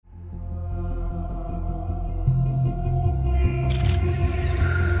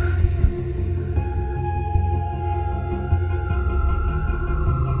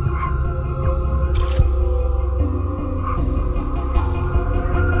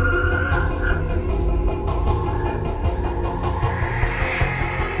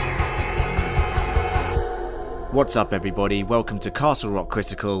What's up, everybody? Welcome to Castle Rock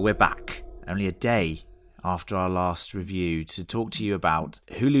Critical. We're back only a day after our last review to talk to you about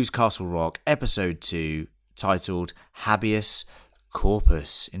Hulu's Castle Rock episode 2, titled Habeas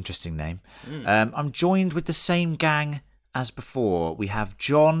Corpus. Interesting name. I'm joined with the same gang as before. We have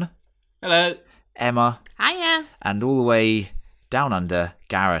John. Hello. Emma. Hiya. And all the way down under,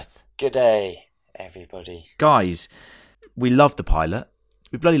 Gareth. Good day, everybody. Guys, we loved the pilot.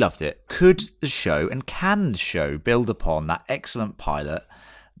 We bloody loved it. Could the show and can the show build upon that excellent pilot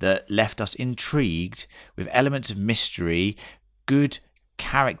that left us intrigued with elements of mystery, good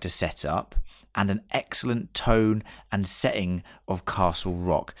character setup, and an excellent tone and setting of Castle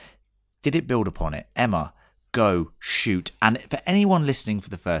Rock? Did it build upon it? Emma, go, shoot. And for anyone listening for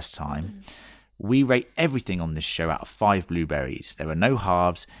the first time, we rate everything on this show out of 5 blueberries. There are no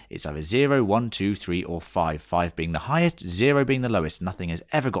halves. It's either 0, 1, 2, 3, or 5. 5 being the highest, 0 being the lowest. Nothing has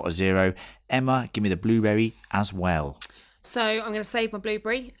ever got a 0. Emma, give me the blueberry as well. So I'm going to save my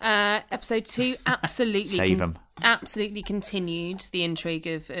blueberry. Episode 2 absolutely Save them. Absolutely continued the intrigue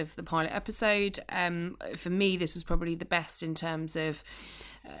of the pilot episode. For me, this was probably the best in terms of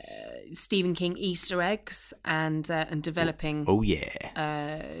Stephen King Easter eggs and developing. Oh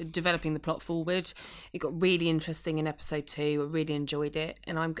yeah. Developing the plot forward. It got really interesting in episode 2. I really enjoyed it,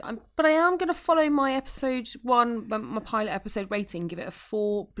 and but I am going to follow my episode 1, my pilot episode rating. Give it a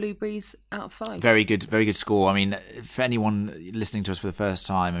 4 blueberries out of 5. Very good score. I mean, for anyone listening to us for the first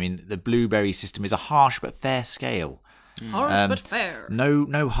time, I mean, the blueberry system is a harsh but fair scale. Harsh but fair.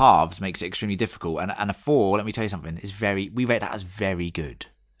 No halves makes it extremely difficult, and a 4. Let me tell you something. We rate that as very good.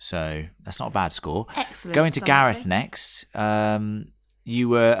 So that's not a bad score. Excellent. Going to Gareth next. You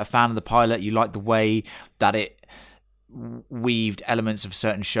were a fan of the pilot. You liked the way that it weaved elements of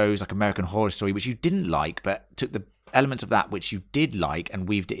certain shows like American Horror Story, which you didn't like, but took the elements of that which you did like and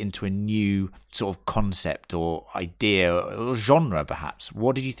weaved it into a new sort of concept or idea or genre, perhaps.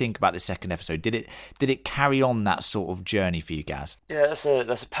 What did you think about the second episode? Did it carry on that sort of journey for you, Gaz? Yeah,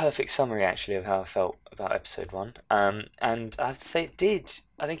 that's a perfect summary actually of how I felt about episode 1. And I have to say it did.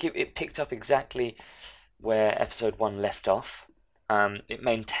 I think it picked up exactly where episode 1 left off. It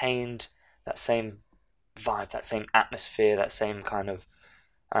maintained that same vibe, that same atmosphere, that same kind of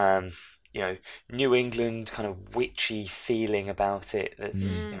New England kind of witchy feeling about it.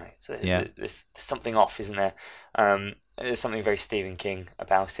 That's there's something off, isn't there? There's something very Stephen King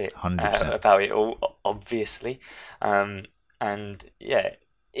about it. 100%. About it all, obviously. And yeah,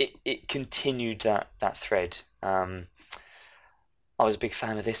 it continued that thread. I was a big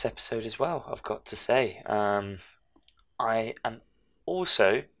fan of this episode as well, I've got to say. I am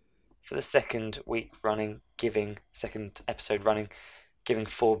also, for the second episode running, giving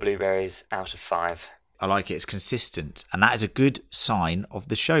 4 blueberries out of 5. I like it. It's consistent. And that is a good sign of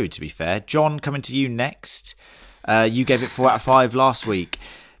the show, to be fair. John, coming to you next. You gave it 4 out of 5 last week.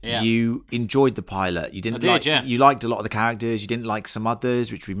 Yeah. You enjoyed the pilot. You liked a lot of the characters. You didn't like some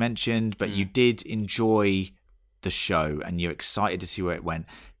others, which we mentioned, but you did enjoy the show and you're excited to see where it went.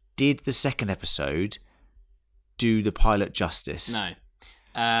 Did the second episode do the pilot justice? No.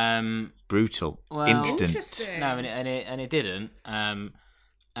 Brutal. Well, Instant. No, and it didn't.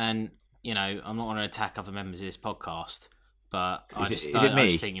 And you know, I'm not going to attack other members of this podcast, but I just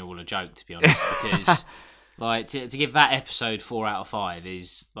think you're all a joke, to be honest. Because like to give that episode 4 out of 5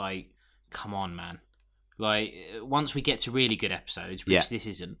 is like, come on, man. Like once we get to really good episodes, which this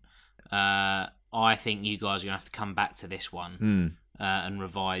isn't, I think you guys are going to have to come back to this one. And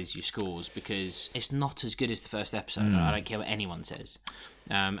revise your scores because it's not as good as the first episode. I don't care what anyone says.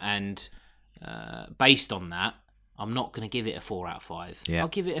 And based on that, I'm not going to give it a 4 out of 5. Yeah. I'll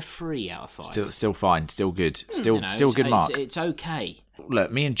give it a 3 out of 5. Still fine. Still good. Still good mark. It's okay.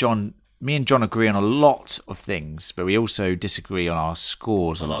 Look, me and John agree on a lot of things, but we also disagree on our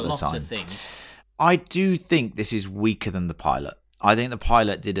scores a lot of the time. Of things. I do think this is weaker than the pilot. I think the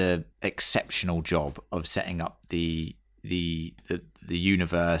pilot did an exceptional job of setting up the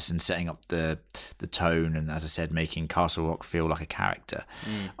universe and setting up the tone, and as I said, making Castle Rock feel like a character.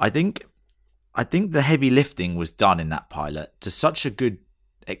 I think the heavy lifting was done in that pilot to such a good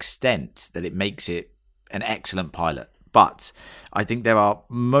extent that it makes it an excellent pilot. But I think there are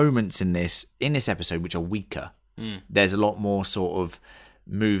moments in this episode which are weaker. There's a lot more sort of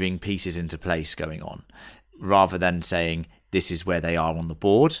moving pieces into place going on, rather than saying this is where they are on the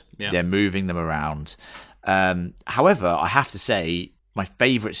board. Yeah. They're moving them around. However, I have to say my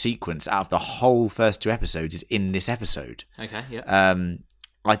favourite sequence out of the whole first 2 episodes is in this episode. Okay, yeah.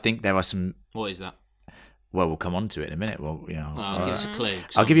 I think there are some... What is that? Well, we'll come on to it in a minute. Well, you know, give us a clue.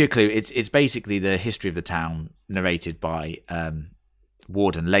 I'll give you a clue. It's basically the history of the town narrated by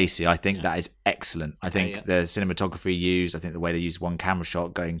Warden Lacey. I think that is excellent. I think the cinematography used, I think the way they used one camera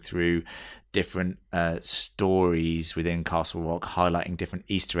shot going through different stories within Castle Rock, highlighting different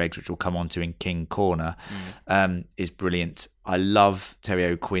Easter eggs, which we'll come on to in King Corner, is brilliant. I love Terry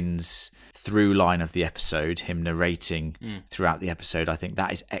O'Quinn's through line of the episode, him narrating throughout the episode. I think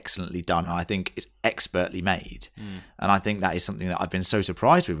that is excellently done. I think it's expertly made. And I think that is something that I've been so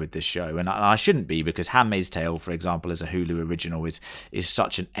surprised with this show. And I shouldn't be, because Handmaid's Tale, for example, as a Hulu original, is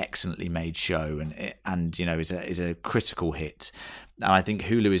such an excellently made show and you know, is a critical hit. And I think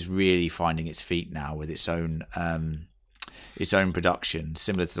Hulu is really finding its feet now with its own production,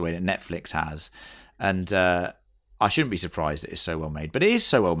 similar to the way that Netflix has. And I shouldn't be surprised that it's so well made, but it is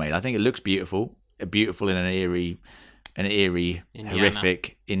so well made. I think it looks beautiful in an eerie,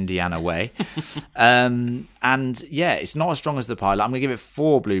 horrific Indiana way. And yeah, it's not as strong as the pilot. I'm going to give it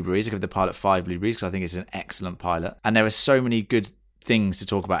 4 blueberries. I give the pilot 5 blueberries because I think it's an excellent pilot. And there are so many good things to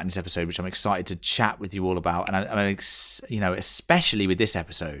talk about in this episode, which I'm excited to chat with you all about. And I'm you know, especially with this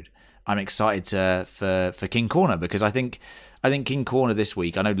episode, I'm excited for King Corner, because I think King Corner this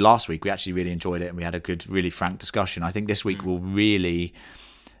week, I know last week we actually really enjoyed it and we had a good, really frank discussion. I think this week will really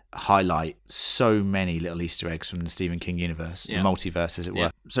highlight so many little Easter eggs from the Stephen King universe, the multiverse, as it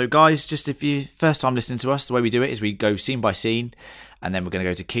were. So guys, just if you first time listening to us, the way we do it is we go scene by scene, and then we're going to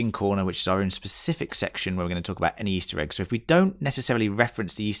go to King Corner, which is our own specific section where we're going to talk about any Easter eggs. So if we don't necessarily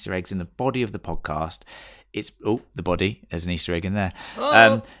reference the Easter eggs in the body of the podcast, it's the body, there's an Easter egg in there.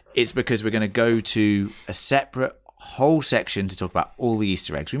 It's because we're going to go to a separate whole section to talk about all the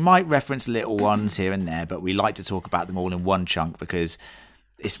Easter eggs. We might reference little ones here and there, but we like to talk about them all in one chunk because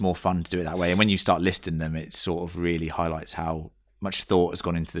it's more fun to do it that way. And when you start listing them, it sort of really highlights how much thought has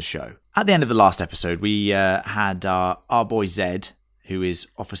gone into the show. At the end of the last episode, we had our boy Zed, who is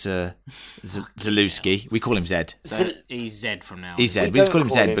Officer Zalewski. We call him Zed. So he's Zed from now on. He's Zed. We just call him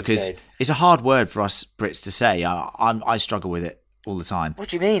Zed because it's a hard word for us Brits to say. I struggle with it all the time. What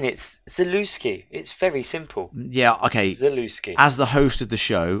do you mean? It's Zalewski. It's very simple. Yeah, okay. Zalewski. As the host of the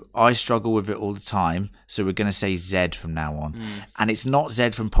show, I struggle with it all the time, so we're going to say Zed from now on. And it's not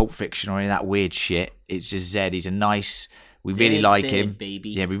Zed from Pulp Fiction or any of that weird shit. It's just Zed. He's a nice... We really like him. Baby.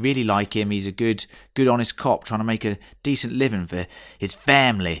 Yeah, we really like him. He's a good, honest cop trying to make a decent living for his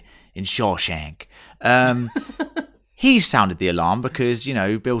family in Shawshank. He sounded the alarm because, you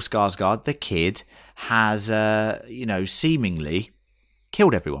know, Bill Skarsgård, the kid, has, seemingly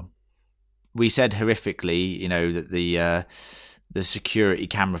killed everyone. We said horrifically, you know, that the security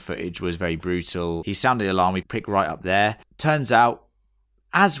camera footage was very brutal. He sounded the alarm. We picked right up there. Turns out,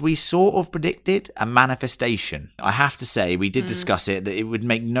 as we sort of predicted, a manifestation. I have to say, we did discuss it, that it would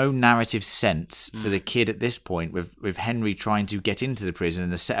make no narrative sense for the kid at this point, with Henry trying to get into the prison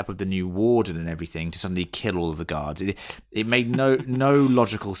and the setup of the new warden and everything, to suddenly kill all of the guards. It made no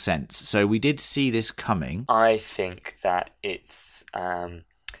logical sense. So we did see this coming. I think that it's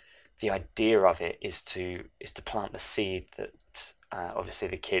the idea of it is to plant the seed that obviously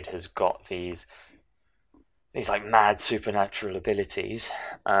the kid has got these like mad supernatural abilities.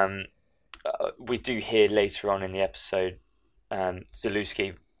 We do hear later on in the episode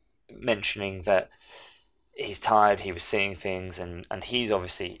Zalewski mentioning that he's tired, he was seeing things, and he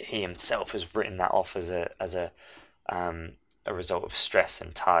himself has written that off as a result of stress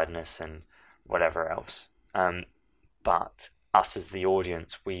and tiredness and whatever else. But us as the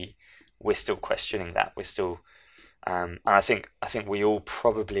audience, we're still questioning that. We're still and I think we all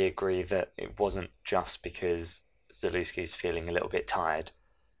probably agree that it wasn't just because Zalewski's feeling a little bit tired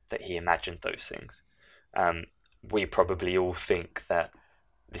that he imagined those things. We probably all think that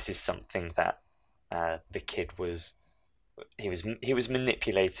this is something that the kid was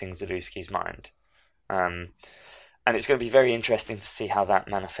manipulating Zalewski's mind, and it's going to be very interesting to see how that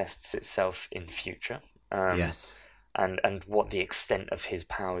manifests itself in future. Yes. And what the extent of his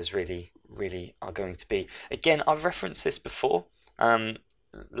powers really are going to be. Again, I've referenced this before,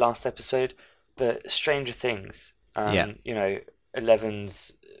 last episode, but Stranger Things, you know,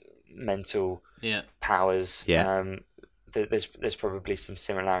 Eleven's mental powers, there's probably some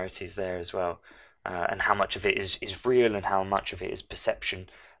similarities there as well, and how much of it is real and how much of it is perception,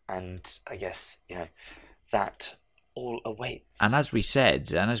 and I guess, you know, that all awaits. And as we said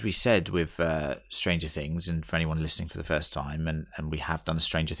with Stranger Things, and for anyone listening for the first time, and we have done a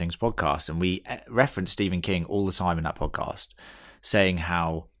Stranger Things podcast, and we reference Stephen King all the time in that podcast, saying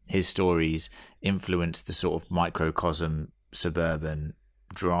how his stories influenced the sort of microcosm suburban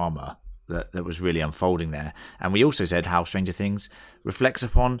drama that was really unfolding there. And we also said how Stranger Things reflects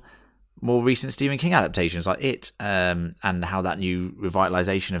upon more recent Stephen King adaptations like It, and how that new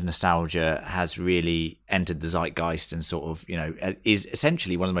revitalization of nostalgia has really entered the zeitgeist and sort of, is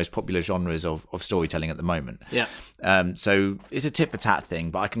essentially one of the most popular genres of storytelling at the moment. Yeah. So it's a tit for tat thing,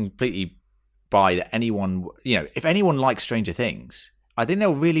 but I completely buy that anyone, if anyone likes Stranger Things, I think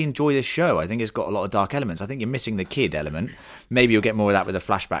they'll really enjoy this show. I think it's got a lot of dark elements. I think you're missing the kid element. Maybe you'll get more of that with the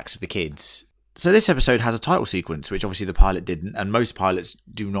flashbacks of the kids. So this episode has a title sequence, which obviously the pilot didn't, and most pilots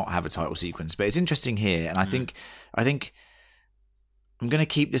do not have a title sequence. But it's interesting here, and I think I'm going to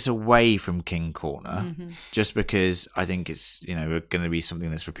keep this away from King Corner, just because I think it's going to be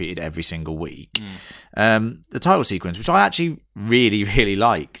something that's repeated every single week. The title sequence, which I actually really, really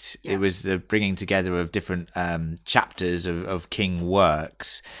liked, it was the bringing together of different chapters of King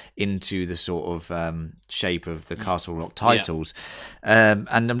works into the sort of shape of the Castle Rock titles. And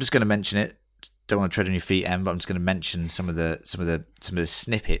I'm just going to mention it. Don't want to tread on your feet, Em, but I'm just going to mention some of the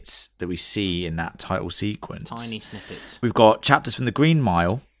snippets that we see in that title sequence. Tiny snippets. We've got chapters from The Green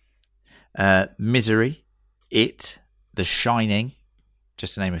Mile, Misery, It, The Shining,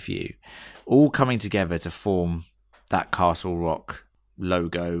 just to name a few, all coming together to form that Castle Rock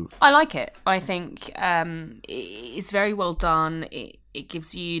logo. I like it. I think it's very well done. It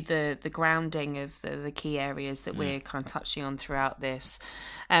gives you the grounding of the key areas that we're kind of touching on throughout this.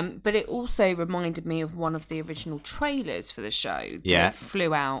 But it also reminded me of one of the original trailers for the show that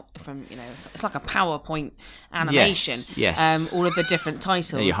flew out from, it's like a PowerPoint animation. Yes. All of the different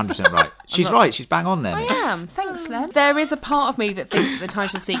titles. Yeah, you're 100% right. She's right. She's bang on there. I am. Thanks, Len. There is a part of me that thinks that the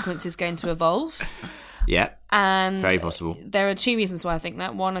title sequence is going to evolve. Yeah. And very possible. There are two reasons why I think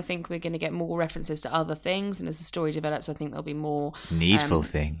that. One, I think we're going to get more references to other things, and as the story develops, I think there'll be more needful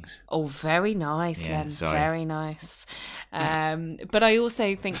things. Oh, very nice, yeah, Len. Very nice. But I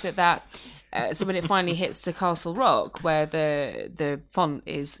also think that so when it finally hits to Castle Rock, where the font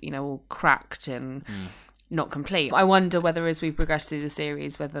is all cracked and not complete, I wonder whether as we progress through the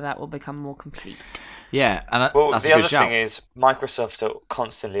series, whether that will become more complete. Yeah, and that's the a good other shout. thing is Microsoft are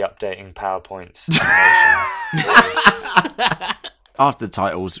constantly updating PowerPoints. After the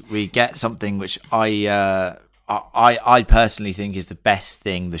titles, we get something which I personally think is the best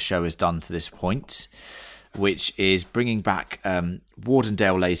thing the show has done to this point, which is bringing back Warden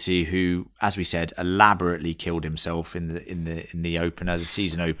Dale Lacey, who, as we said, elaborately killed himself in the opener, the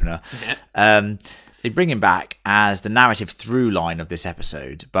season opener. Yeah. They bring him back as the narrative through line of this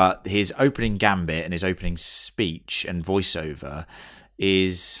episode, but his opening gambit and his opening speech and voiceover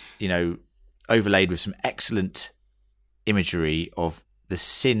is, overlaid with some excellent imagery of the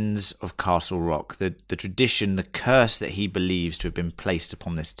sins of Castle Rock, the tradition, the curse that he believes to have been placed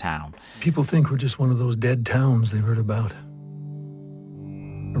upon this town. People think we're just one of those dead towns they've heard about.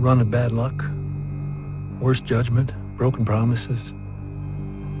 A run of bad luck, worse judgment, broken promises.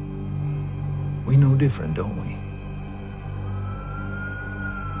 We know different, don't we?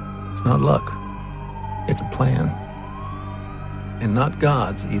 It's not luck. It's a plan. And not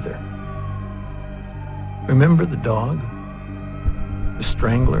God's either. Remember the dog? The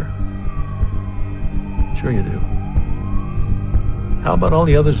strangler? Sure you do. How about all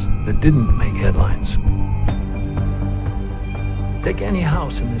the others that didn't make headlines? Take any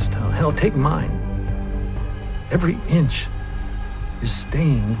house in this town. Hell, take mine. Every inch is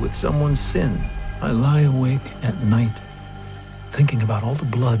stained with someone's sin. I lie awake at night thinking about all the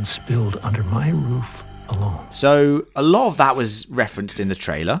blood spilled under my roof alone. So a lot of that was referenced in the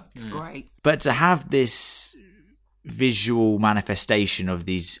trailer. It's great. But to have this visual manifestation of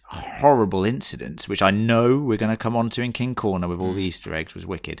these horrible incidents, which I know we're going to come on to in King Corner with all the Easter eggs, was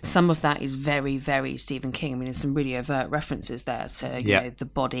wicked. Some of that is very, very Stephen King. I mean, there's some really overt references there to you know, the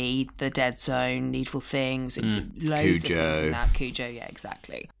body, the dead zone, Needful Things, loads Cujo. of things in that. Cujo, yeah,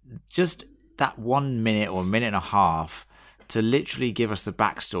 exactly. Just that 1 minute or a minute and a half to literally give us the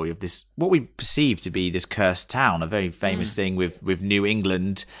backstory of this, what we perceive to be this cursed town, a very famous thing with New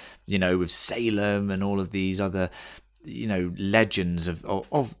England, you know, with Salem and all of these other, you know, legends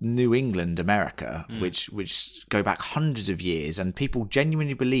of New England, America, which go back hundreds of years, and people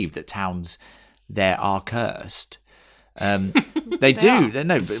genuinely believe that towns there are cursed. They do,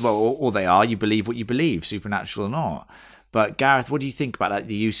 no, but or they are. You believe what you believe, supernatural or not. But Gareth, what do you think about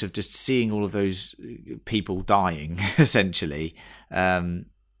the use of just seeing all of those people dying, essentially?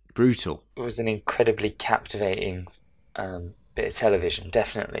 Brutal. It was an incredibly captivating bit of television,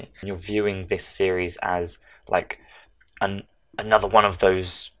 definitely. You're viewing this series as like another one of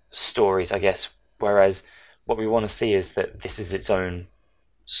those stories, I guess, whereas what we want to see is that this is its own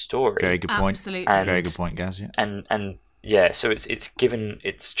story. Very good point. Absolutely. Very good point, Gaz. Yeah. And yeah, so it's given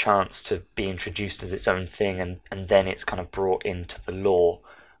its chance to be introduced as its own thing, and then it's kind of brought into the lore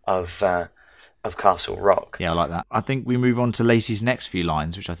of Castle Rock. Yeah, I like that. I think we move on to Lacey's next few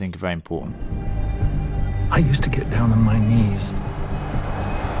lines, which I think are very important. I used to get down on my knees,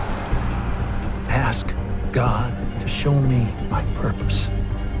 ask God to show me my purpose.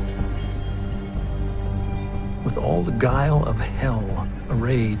 With all the guile of hell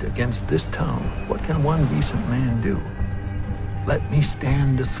arrayed against this town, what can one decent man do? Let me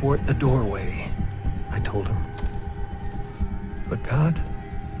stand athwart the doorway, I told him. But God,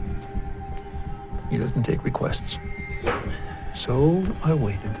 He doesn't take requests. So I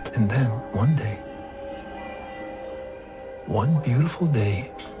waited, and then one day, one beautiful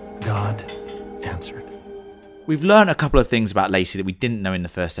day, God answered. We've learned a couple of things about Lacey that we didn't know in the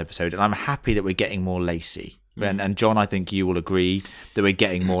first episode, and I'm happy that we're getting more Lacey. And John, I think you will agree that we're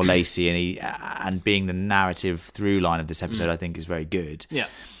getting more Lacey, and being the narrative through line of this episode, I think is very good. Yeah.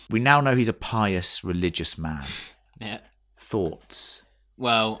 We now know he's a pious, religious man. Yeah. Thoughts?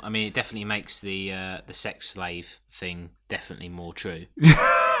 Well, I mean, it definitely makes the sex slave thing definitely more true.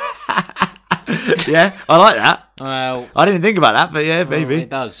 Yeah, I like that. Well, I didn't think about that, but yeah, maybe. it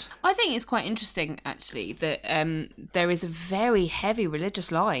does. I think it's quite interesting, actually, that there is a very heavy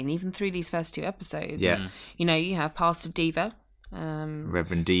religious line, even through these first 2 episodes. Yeah. You know, you have Pastor Diva,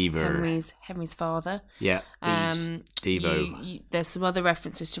 Reverend Diva. Henry's father. Yeah, Devo. There's some other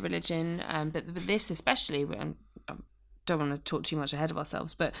references to religion, but this especially, don't want to talk too much ahead of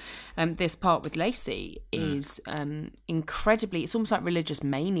ourselves, but this part with Lacey is incredibly, it's almost like religious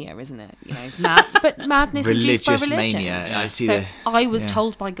mania, isn't it? You know, but madness induced by religion. Religious mania. I see. So I was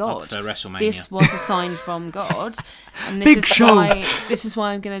told by God WrestleMania. this was a sign from God, and Big show. This is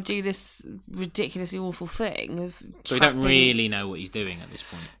why I'm going to do this ridiculously awful thing of. But we don't really know what he's doing at this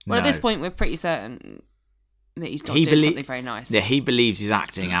point. Well, at No. this point, we're pretty certain that he's not doing something very nice. Yeah, he believes he's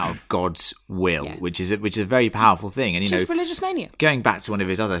acting out of God's will, which is a very powerful thing. And Just religious mania. going back to one of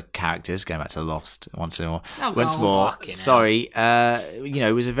his other characters, going back to Lost once more. fucking Sorry,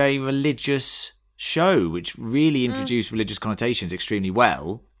 it was a very religious show, which really introduced religious connotations extremely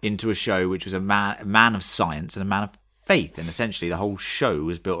well into a show which was a man of science and a man of faith, and essentially the whole show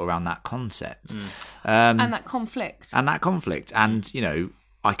was built around that concept And that conflict. and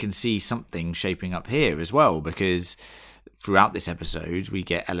I can see something shaping up here as well, because throughout this episode we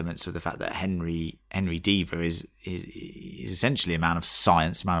get elements of the fact that Henry Diva is essentially a man of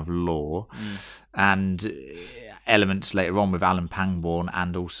science, a man of law, and elements later on with Alan Pangborn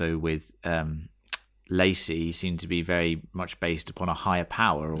and also with Lacey seem to be very much based upon a higher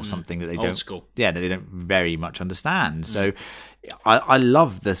power or something that they Old school. that they don't very much understand. So I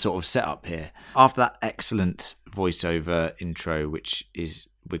love the sort of setup here. After that excellent voiceover intro, which is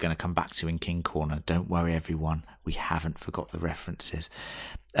we're going to come back to in King Corner. Don't worry, everyone. We haven't forgot the references.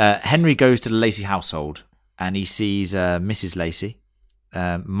 Henry goes to the Lacey household and he sees Mrs. Lacey,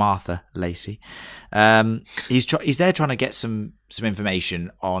 Martha Lacey. He's there trying to get some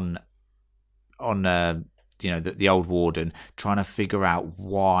information on the old warden, trying to figure out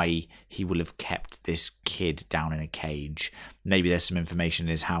why he will have kept this kid down in a cage. Maybe there's some information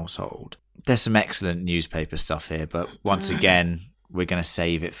in his household. There's some excellent newspaper stuff here, but once again, we're going to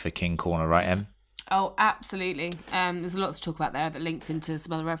save it for King Corner, right, Em? Oh, absolutely. There's a lot to talk about there that links into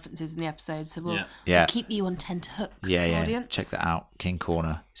some other references in the episode, so we'll keep you on tenterhooks, audience. Check that out. King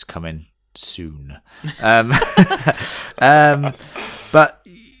Corner is coming soon. But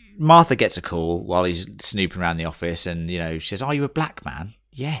Martha gets a call while he's snooping around the office, and she says, "Are you a black man?"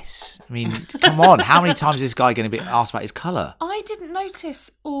 Yes. I mean, come on. How many times is this guy going to be asked about his colour? I didn't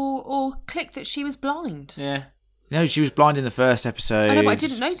notice or click that she was blind. Yeah. No, she was blind in the first episode. I know, but I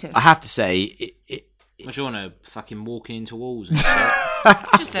didn't notice. I have to say, What's your know? Fucking walking into walls and shit.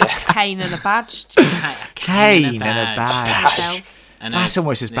 Just a cane and a badge. cane and a badge. That's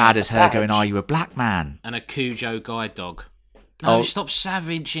almost as bad as her going, "Are you a black man?" And a Cujo guide dog. No, stop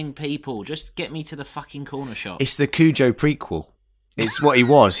savaging people. Just get me to the fucking corner shop. It's the Cujo prequel. It's what he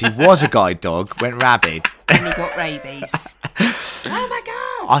was. He was a guide dog, went rabid. And he got rabies. Oh my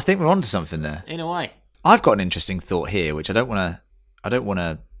God. I think we're onto something there. In a way. I've got an interesting thought here, which I don't want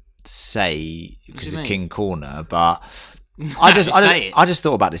to say because of King Corner, but I just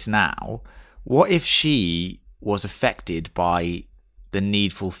thought about this now. What if she was affected by the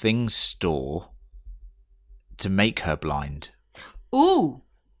Needful Things store to make her blind? Ooh.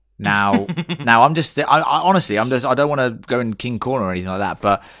 Now I'm just honestly I don't want to go in King Corner or anything like that,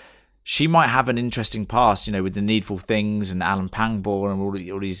 but she might have an interesting past, with the Needful Things and Alan Pangborn and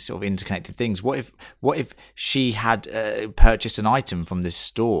all these sort of interconnected things. What if she had purchased an item from this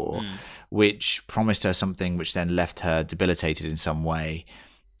store which promised her something, which then left her debilitated in some way,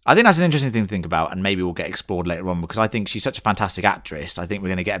 I think that's an interesting thing to think about, and maybe we'll get explored later on, because I think she's such a fantastic actress. I think we're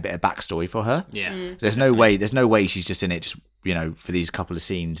going to get a bit of backstory for her. Yeah. There's no way she's just in it just, for these couple of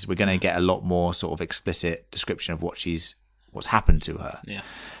scenes. We're going to get a lot more sort of explicit description of what's happened to her. Yeah.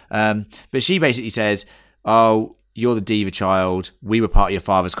 But she basically says, "Oh, you're the diva child. We were part of your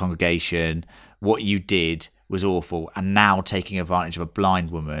father's congregation. What you did was awful, and now taking advantage of a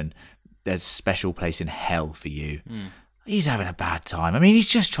blind woman, there's a special place in hell for you." He's having a bad time. I mean, he's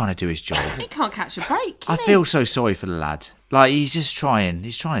just trying to do his job. He can't catch a break. I feel so sorry for the lad. Like, he's just trying.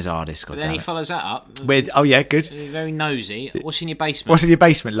 He's trying his hardest. But then he follows that up with, "Oh yeah, good. Very nosy. What's in your basement? What's in your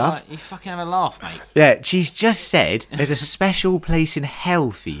basement, love?" Like, you fucking have a laugh, mate. Yeah, she's just said there's a special place in hell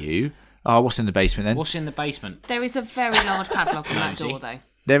for you. Oh, what's in the basement then? What's in the basement? There is a very large padlock on that door, though.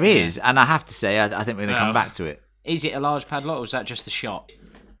 There is, and I have to say, I think we're going to come back to it. Is it a large padlock, or is that just the shot?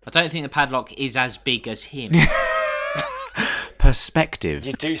 I don't think the padlock is as big as him. Perspective.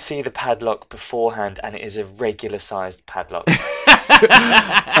 You do see the padlock beforehand, and it is a regular-sized padlock. Didn't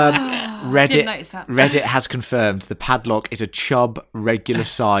notice that. Reddit has confirmed the padlock is a Chubb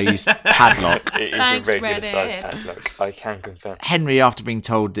regular-sized padlock. It is Thanks, a regular-sized Reddit. padlock. I can confirm. Henry, after being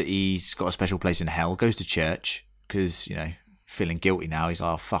told that he's got a special place in hell, goes to church because, feeling guilty now. He's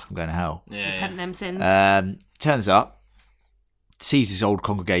like, "Oh, fuck, I'm going to hell." Repenting them sins. Turns up, sees his old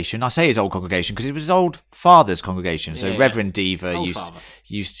congregation. I say his old congregation because it was his old father's congregation. So Reverend Diva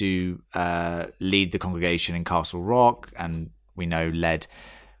used to lead the congregation in Castle Rock, and we know led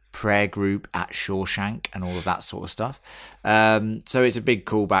prayer group at Shawshank and all of that sort of stuff. So it's a big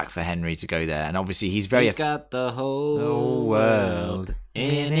callback for Henry to go there, and obviously he's got the whole world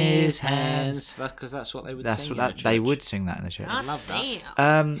in his hands. Because that's what they would sing. They would sing that in the church. I love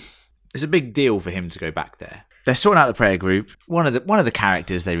that. It's a big deal for him to go back there. They're sorting out the prayer group. One of the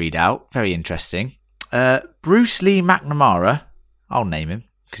characters they read out, very interesting. Bruce Lee McNamara, I'll name him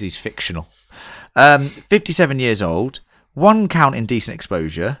because he's fictional. 57 years old, 1 count in decent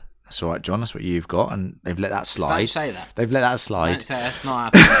exposure. That's all right, John. That's what you've got, and they've let that slide. Don't say that. They've let that slide. Don't say that's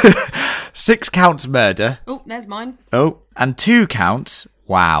not happening. 6 counts murder. Oh, there's mine. Oh, and 2 counts.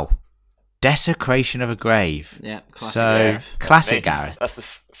 Wow. Desecration of a grave. Yeah, classic. So Gareth. classic Gareth. That's the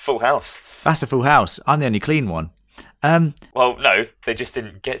full house. That's a full house. I'm the only clean one. Well, no, they just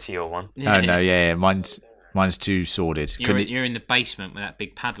didn't get to your one. Oh no, yeah. Mine's too sordid. You're in the basement with that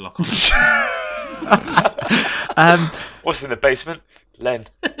big padlock on it. What's in the basement? Len.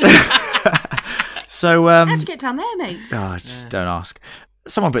 So How'd you get down there, mate? Oh, just don't ask.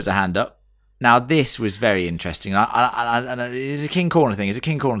 Someone puts a hand up. Now this was very interesting. It's a King Corner thing. It's a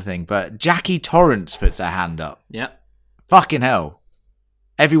King Corner thing. But Jackie Torrance puts her hand up. Yep. Fucking hell!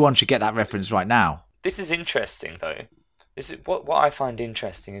 Everyone should get that reference right now. This is interesting, though. This is what I find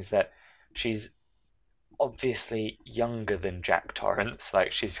interesting is that she's obviously younger than Jack Torrance.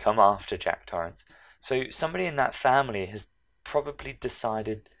 Like, she's come after Jack Torrance. So somebody in that family has probably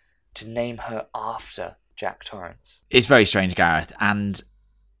decided to name her after Jack Torrance. It's very strange, Gareth, and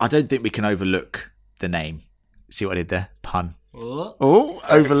I don't think we can overlook the name. See what I did there? Pun. Oh,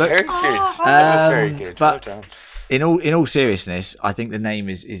 overlook. Very good. That was very good. But well done. In all seriousness, I think the name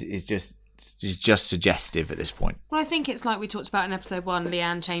is just suggestive at this point. Well, I think it's like we talked about in episode 1,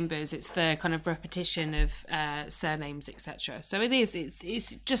 Leanne Chambers. It's the kind of repetition of surnames, etc. So it is.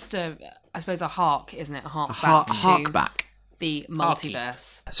 It's just I suppose a hark, isn't it? A hark back. The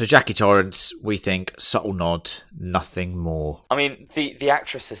multiverse. So Jackie Torrance, we think, subtle nod, nothing more. I mean, the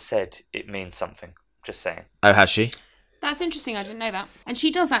actress has said it means something. Just saying. Oh, has she? That's interesting. I didn't know that. And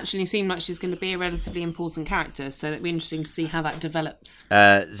she does actually seem like she's going to be a relatively important character, so it'll be interesting to see how that develops.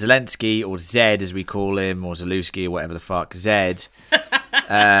 Zelensky, or Zed as we call him, or Zaluski, or whatever the fuck, Zed.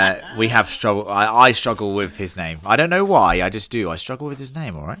 We have struggle. I struggle with his name. I don't know why. I just do. I struggle with his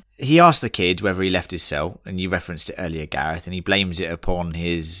name. All right. He asked the kid whether he left his cell, and you referenced it earlier, Gareth, and he blames it upon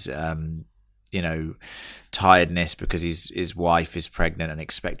his, tiredness because his wife is pregnant and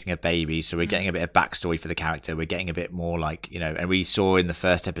expecting a baby. So we're getting a bit of backstory for the character. We're getting a bit more like, and we saw in the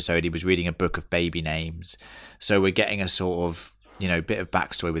first episode he was reading a book of baby names. So we're getting a sort of, bit of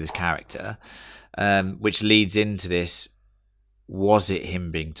backstory with his character, which leads into this. Was it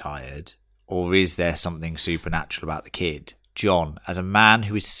him being tired, or is there something supernatural about the kid? John, as a man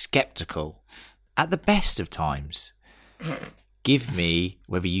who is sceptical at the best of times, give me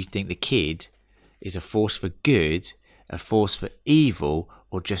whether you think the kid is a force for good, a force for evil,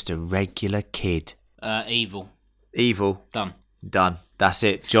 or just a regular kid. Evil. Evil. Done. That's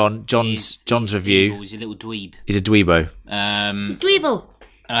it. John's review. Evil. He's a little dweeb. He's a dweebo. Dweeble.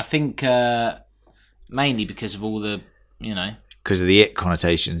 And I think mainly because of all the, because of the it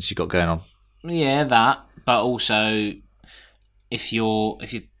connotations you got going on. Yeah, that. But also, if you're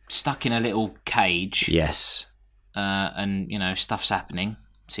stuck in a little cage. Yes. And, stuff's happening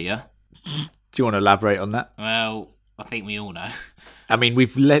to you. Do you want to elaborate on that? Well, I think we all know. I mean,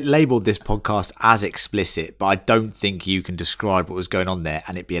 we've labelled this podcast as explicit, but I don't think you can describe what was going on there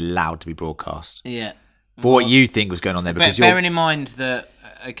and it be allowed to be broadcast. Yeah. For what you think was going on there. Because bearing in mind that...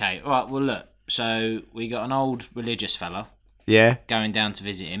 Okay, all right, well, look. So, we got an old religious fella. Yeah. Going down to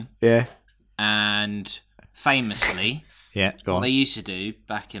visit him. Yeah. And famously... Yeah, go on. What they used to do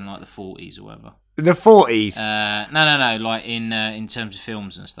back in, like, the 40s or whatever. In the 40s? No. Like, in terms of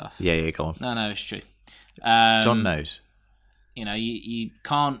films and stuff. Yeah, go on. No, it's true. John knows. You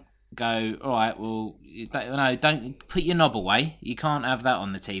can't go, all right, well, don't put your knob away. You can't have that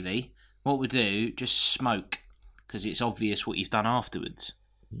on the TV. What we do, just smoke, because it's obvious what you've done afterwards.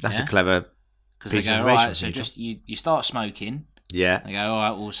 That's a clever piece of information. Because they go, all right, so just you start smoking. Yeah. They go, all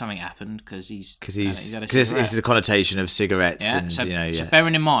right, well, something happened because he's had a cigarette. Because it's the connotation of cigarettes. Yeah, and, so yes.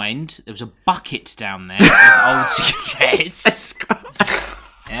 bearing in mind, there was a bucket down there of old cigarettes.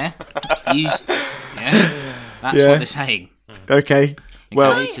 Yeah. That's what they're saying. Okay.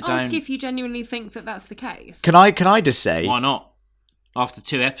 Well, can I ask if you genuinely think that that's the case? Can I just say... Why not? After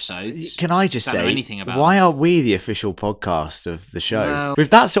 2 episodes, can I just say, anything about why are we the official podcast of the show? No.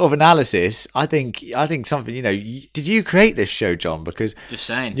 With that sort of analysis, I think something, did you create this show, John? Because just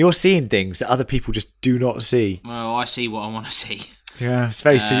saying, you're seeing things that other people just do not see. Well, I see what I want to see. Yeah, it's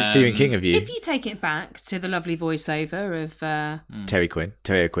very Stephen King of you. If you take it back to the lovely voiceover of Terry O'Quinn,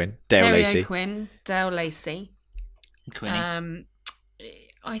 Dale Lacey, Quinny.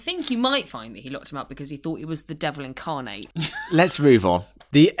 I think you might find that he locked him up because he thought he was the devil incarnate. Let's move on.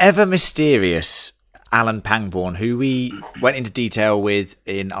 The ever mysterious Alan Pangborn, who we went into detail with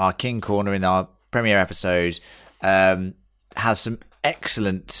in our King Corner in our premiere episode, has an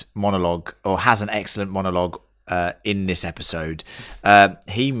excellent monologue in this episode.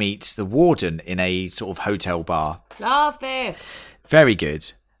 He meets the warden in a sort of hotel bar. Love this. Very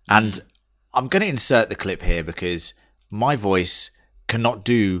good. And I'm going to insert the clip here because my voice cannot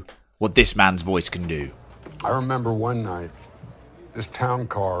do what this man's voice can do. I remember one night, this town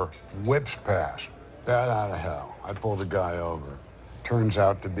car whips past, bat out of hell. I pull the guy over. Turns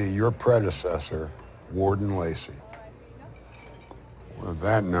out to be your predecessor, Warden Lacey. Well,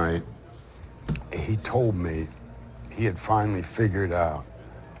 that night, he told me he had finally figured out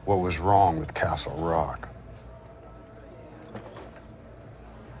what was wrong with Castle Rock.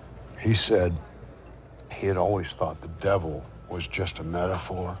 He said he had always thought the devil was just a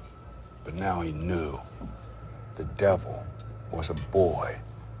metaphor, but now he knew the devil was a boy.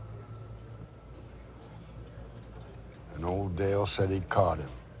 And old Dale said he caught him,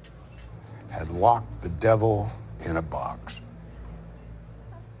 had locked the devil in a box.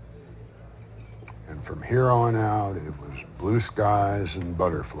 And from here on out, it was blue skies and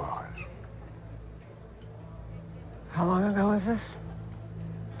butterflies. How long ago was this?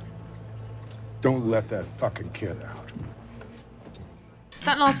 Don't let that fucking kid out.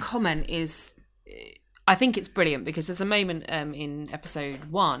 That last comment is, I think it's brilliant because there's a moment in episode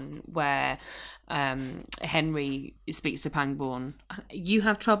 1 where Henry speaks to Pangborn. You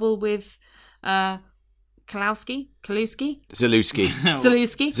have trouble with Zalewski?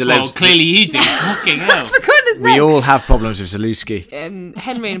 Well, clearly you do. Fucking hell. For goodness We all have problems with Zalewski.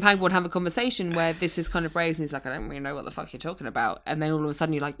 Henry and Pangborn have a conversation where this is kind of raised and he's like, I don't really know what the fuck you're talking about. And then all of a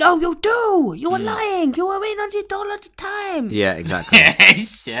sudden you're like, no, you do. You are lying. You are in on it all the time. Yeah, exactly.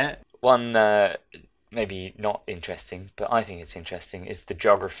 Yes, yeah. One, maybe not interesting, but I think it's interesting, is the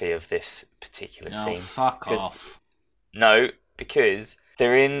geography of this particular scene. Oh, fuck off. No, because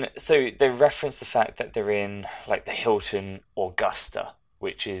they're in... So they reference the fact that they're in, like, the Hilton Augusta,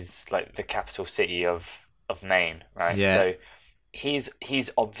 which is, like, the capital city of Maine, right? Yeah. So he's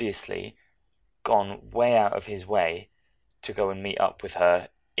obviously gone way out of his way to go and meet up with her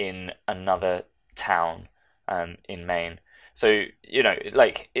in another town in Maine. So,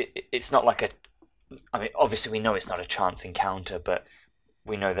 like, it's not like I mean, obviously we know it's not a chance encounter, but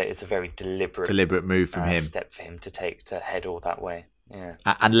we know that it's a very deliberate move from him. Step for him to take to head all that way. Yeah.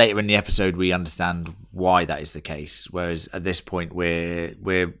 And later in the episode, we understand why that is the case. Whereas at this point,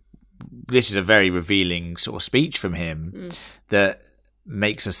 this is a very revealing sort of speech from him that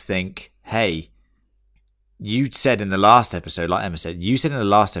makes us think, hey, you said in the last episode, like Emma said, you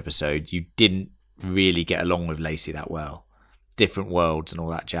didn't really get along with Lacey that well. Different worlds and all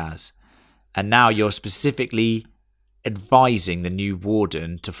that jazz. And now you're specifically advising the new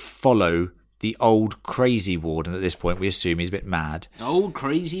warden to follow the old crazy warden. At this point, we assume he's a bit mad. Old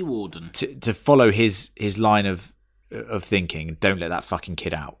crazy warden. To follow his line of of thinking. Don't let that fucking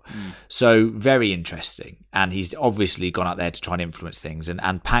kid out. So very interesting. And he's obviously gone out there to try and influence things.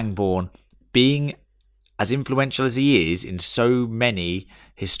 And Pangborn, being as influential as he is in so many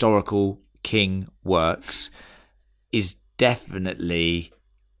historical king works, is definitely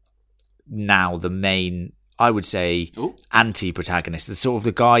now the main, I would say, anti-protagonist. The sort of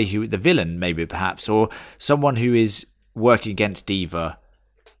the guy who, the villain maybe perhaps, or someone who is working against Diva.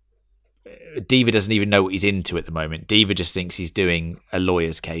 Diva doesn't even know what he's into at the moment. Diva just thinks he's doing a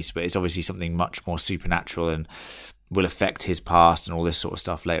lawyer's case, but it's obviously something much more supernatural and will affect his past and all this sort of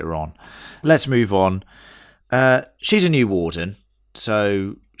stuff later on. Let's move on. She's a new warden,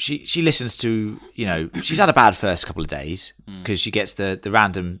 so she listens to, she's had a bad first couple of days because she gets the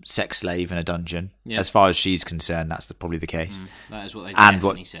random sex slave in a dungeon. Yep. As far as she's concerned, that's probably the case. That is what they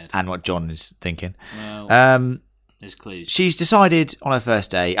definitely said. And what John is thinking. Well, there's clues. She's decided on her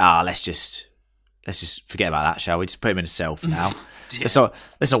first day, let's just forget about that, shall we? Just put him in a cell for now. Yeah.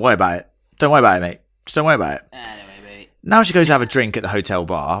 Let's not worry about it. Don't worry about it, mate. Just don't worry about it. Anyway, mate. Now she goes to have a drink at the hotel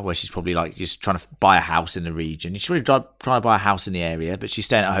bar, where she's probably just trying to buy a house in the region. She's really trying to buy a house in the area, but she's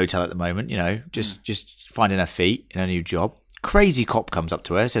staying at a hotel at the moment, just finding her feet in her new job. Crazy cop comes up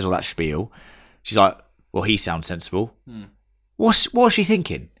to her, says all that spiel. She's like, well, he sounds sensible. What's she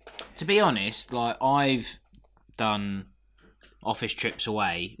thinking? To be honest, I've done office trips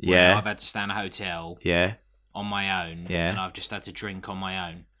away where I've had to stay in a hotel on my own, and I've just had to drink on my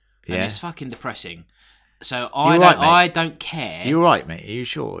own. And it's fucking depressing. So I don't care. You're right, mate. Are you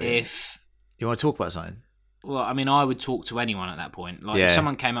sure? If you want to talk about something? Well, I mean, I would talk to anyone at that point. If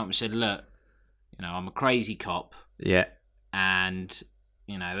someone came up and said, look, I'm a crazy cop. Yeah. And,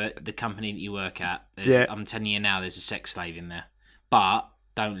 the company that you work at, I'm telling you now, there's a sex slave in there. But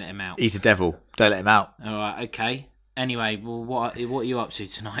don't let him out. He's the devil. Don't let him out. All right, okay. Anyway, well, what are you up to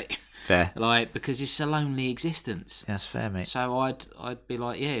tonight? Fair. Because it's a lonely existence. That's fair, mate. So I'd be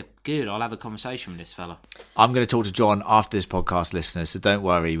like, yeah, good. I'll have a conversation with this fella. I'm going to talk to John after this podcast, listeners. So don't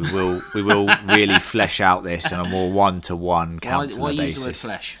worry. We will really flesh out this on a more one-to-one counselor basis. Why use the word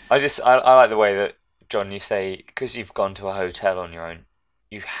flesh? I like the way that, John, you say, because you've gone to a hotel on your own,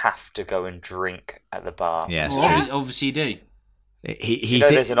 you have to go and drink at the bar. Yeah, obviously you do.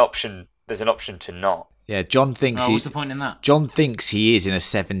 There's an option. There's an option to not. Yeah, John thinks what's the point in that? John thinks he is in a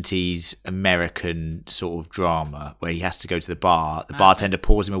 70s American sort of drama where he has to go to the bar. The bartender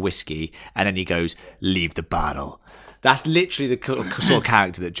pours him a whiskey, and then he goes, "Leave the bottle." That's literally the sort of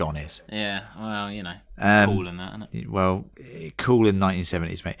character that John is. Yeah, well, cool in that, isn't it? Well, cool in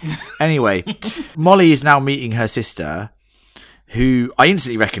 1970s, mate. Anyway, Molly is now meeting her sister, who I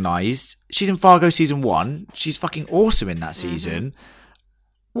instantly recognised. She's in Fargo season 1. She's fucking awesome in that season.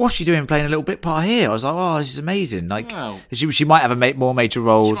 What's she doing playing a little bit part here? I was like, this is amazing. She might have more major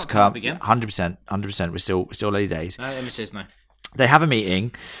roles come. 100%. We're still early days. Emma says no. They have a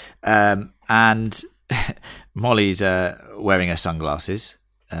meeting, and Molly's wearing her sunglasses.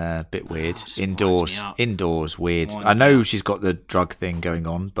 Bit weird. Indoors, weird. I know she's got the drug thing going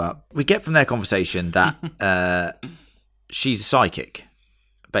on, but we get from their conversation that she's a psychic,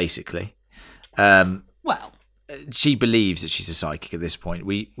 basically. Well, she believes that she's a psychic at this point.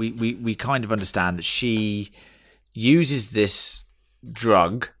 We kind of understand that she uses this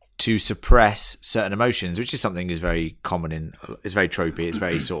drug to suppress certain emotions, which is something is very common it's very tropey. It's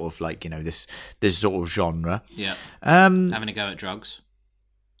very sort of this sort of genre. Yeah. Having a go at drugs,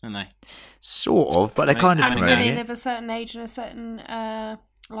 aren't they? Sort of, but they're kind of promoting women it. of a certain age and a certain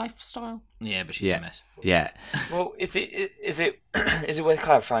lifestyle. Yeah, but she's a mess. Yeah. Well, is it worth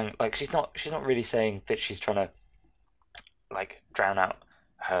clarifying? She's not really saying that she's trying to drown out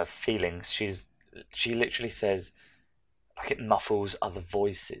her feelings. She literally says it muffles other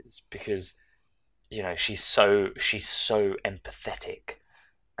voices because she's so empathetic.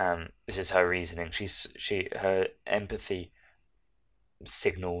 This is her reasoning. Her empathy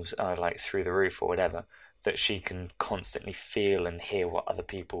signals are through the roof or whatever, that she can constantly feel and hear what other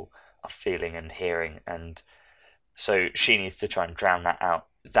people are feeling and hearing, and so she needs to try and drown that out.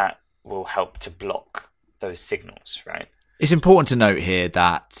 That will help to block those signals, right? It's important to note here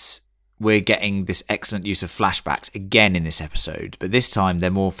that we're getting this excellent use of flashbacks again in this episode, but this time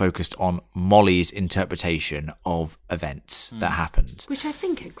they're more focused on Molly's interpretation of events that happened, which I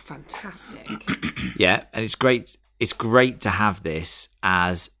think are fantastic. Yeah, and it's great. It's great to have this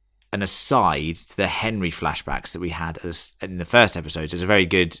as an aside to the Henry flashbacks that we had in the first episode. There's a very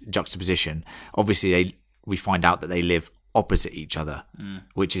good juxtaposition. Obviously, we find out that they live opposite each other,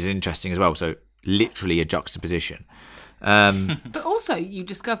 which is interesting as well. So literally a juxtaposition. But also you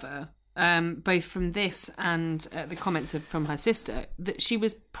discover both from this and the comments from her sister, that she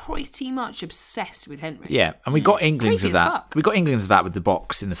was pretty much obsessed with Henry. Yeah, and we got inklings Crazy of as that. fuck. We got inklings of that with the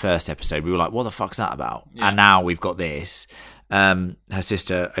box in the first episode. We were like, what the fuck's that about? Yeah. And now we've got this. Her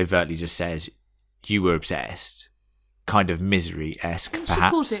sister overtly just says, you were obsessed. Kind of misery-esque, She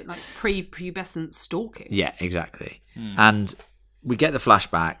perhaps. calls it like prepubescent stalking. Yeah, exactly. And we get the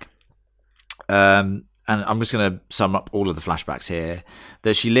flashback. And I'm just going to sum up all of the flashbacks here.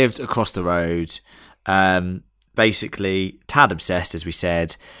 That she lived across the road. Basically, tad obsessed, as we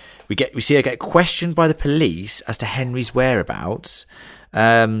said. We see her get questioned by the police as to Henry's whereabouts.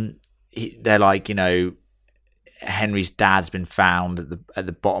 They're like, Henry's dad's been found at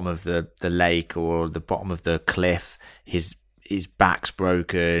the bottom of the lake or the bottom of the cliff. His back's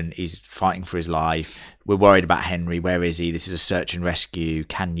broken. He's fighting for his life. We're worried about Henry. Where is he? This is a search and rescue.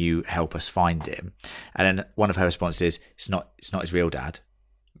 Can you help us find him? And then one of her responses is, "It's not his real dad."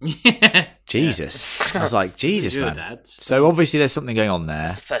 Jesus. I was like, Jesus, your man. dad. So obviously there's something going on there.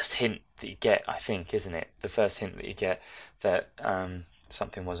 That's the first hint that you get, I think, isn't it? The first hint that you get that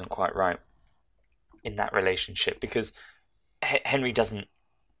something wasn't quite right in that relationship, because Henry doesn't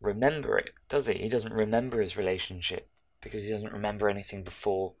remember it, does he? He doesn't remember his relationship because he doesn't remember anything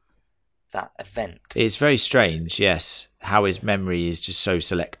before that event. It's very strange, yes, how his memory is just so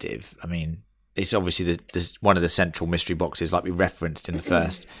selective. I mean, it's obviously one of the central mystery boxes, like we referenced in the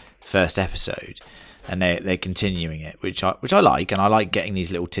first episode, and they're continuing it, which I like, and I like getting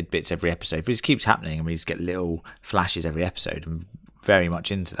these little tidbits every episode. If it just keeps happening, and we just get little flashes every episode, I'm very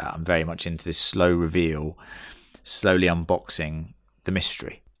much into that. I'm very much into this slow reveal, slowly unboxing the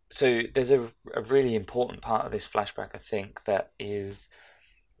mystery. So there's a really important part of this flashback, I think, that is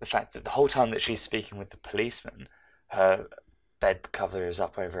the fact that the whole time that she's speaking with the policeman, her bed cover is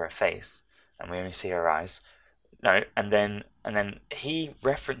up over her face, and we only see her eyes. No, and then he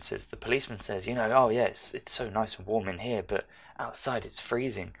references, the policeman says, oh yeah, it's so nice and warm in here, but outside it's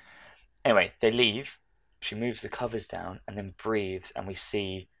freezing. Anyway, they leave. She moves the covers down and then breathes, and we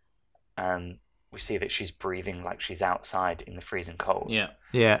see that she's breathing like she's outside in the freezing cold.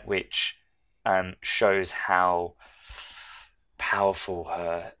 Yeah. Which shows how powerful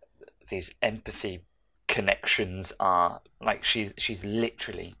these empathy connections are. Like she's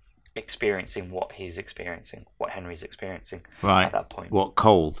literally experiencing what he's experiencing, what Henry's experiencing at that point. What,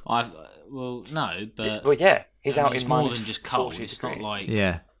 cold? No, but well, yeah, he's out it's in more minus than just cold. 40 It's degrees. not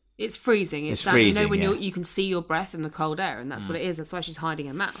like It's freezing. It's that, freezing, when yeah. you can see your breath in the cold air, and that's what it is. That's why she's hiding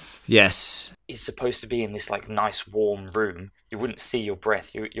her mouth. Yes. He's supposed to be in this like nice warm room. You wouldn't see your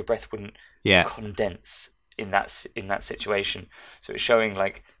breath. Your breath wouldn't condense in that situation. So it's showing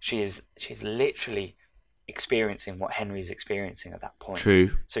like she's literally experiencing what Henry's experiencing at that point.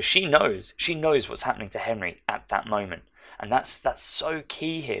 True. So she knows what's happening to Henry at that moment, and that's so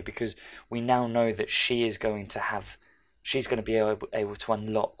key here, because we now know that she's going to be able to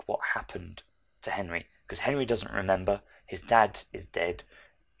unlock what happened to Henry, because Henry doesn't remember. His dad is dead.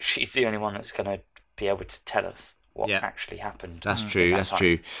 She's the only one that's going to be able to tell us what actually happened. That's true. That's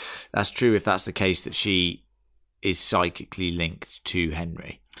true. That's true if that's the case, that she is psychically linked to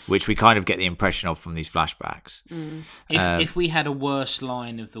Henry, which we kind of get the impression of from these flashbacks. if we had a worst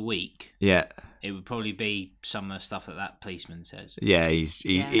line of the week, Yeah. it would probably be some of the stuff that policeman says. Yeah,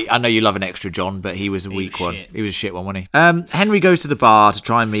 he, I know you love an extra John, but he was a weak one. shit. He was a shit one, wasn't he? Henry goes to the bar to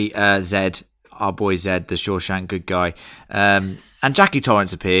try and meet Zed, our boy Zed, the Shawshank good guy. And Jackie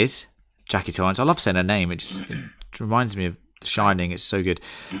Torrance appears. Jackie Torrance, I love saying her name. It reminds me of The Shining. It's so good.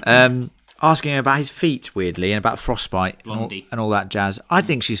 Asking him about his feet, weirdly, and about frostbite and all that jazz. I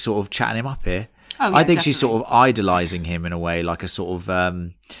think she's sort of chatting him up here. Oh, yeah, I think she's definitely. sort of idolising him in a way, like a sort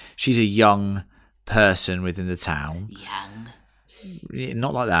of... she's a young person within the town. Young.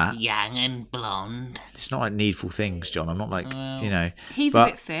 Not like that. Young and blonde. It's not like Needful Things, John. I'm not like, He's but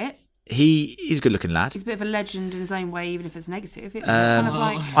a bit fit. He's a good-looking lad. He's a bit of a legend in his own way, even if it's negative. It's kind of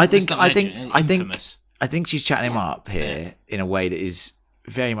like... I think Infamous. I think she's chatting him up here in a way that is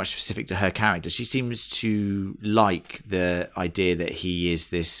very much specific to her character. She seems to like the idea that he is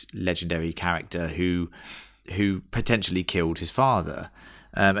this legendary character who potentially killed his father,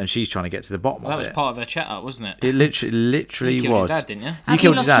 and she's trying to get to the bottom Well, of that was it. part of her chat up, wasn't it? It literally You killed was. your dad, didn't you? You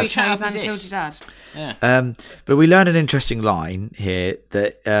killed his dad. Chat and Exist. killed your dad. Yeah. But we learn an interesting line here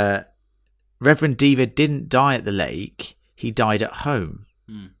that Reverend Diva didn't die at the lake; he died at home.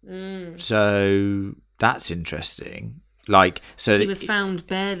 So that's interesting. Like, so He was found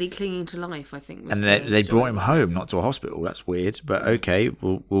barely clinging to life, I think. Was and the they story. brought him home, not to a hospital. That's weird, but okay,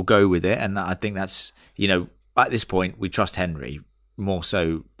 we'll go with it. And I think that's, at this point we trust Henry. more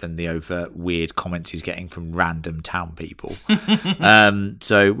so than the overt weird comments he's getting from random town people.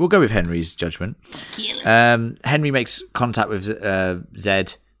 So we'll go with Henry's judgment. Henry makes contact with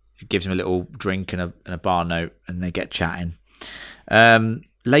Zed, gives him a little drink and a bar note, and they get chatting.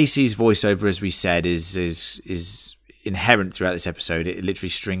 Lacey's voiceover, as we said, is inherent throughout this episode. It literally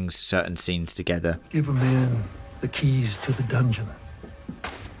strings certain scenes together. Give a man the keys to the dungeon.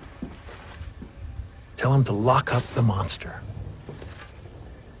 Tell him to lock up the monster.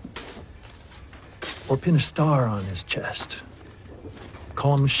 Or pin a star on his chest.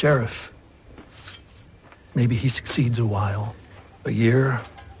 Call him sheriff. Maybe he succeeds a while. A year,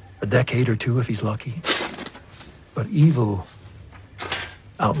 a decade or two if he's lucky. But evil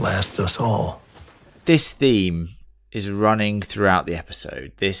outlasts us all. This theme is running throughout the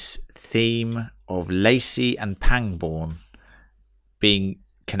episode. This theme of Lacey and Pangborn being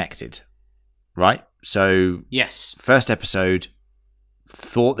connected, right? So, yes. First episode,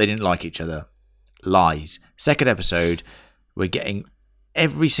 thought they didn't like each other. Lies. Second episode, we're getting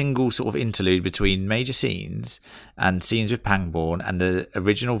every single sort of interlude between major scenes and scenes with Pangborn and the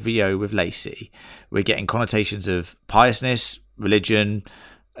original VO with Lacey. We're getting connotations of piousness, religion,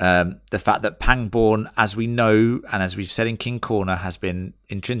 the fact that Pangborn, as we know and as we've said in King Corner, has been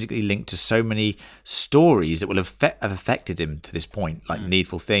intrinsically linked to so many stories that will have affected him to this point, like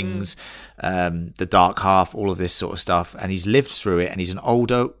Needful Things, The Dark Half, all of this sort of stuff. And he's lived through it, and he's an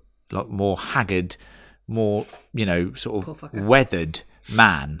older, like more haggard, more, sort of weathered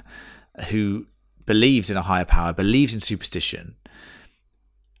man who believes in a higher power, believes in superstition.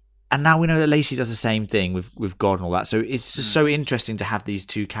 And now we know that Lacey does the same thing with God and all that. So it's just so interesting to have these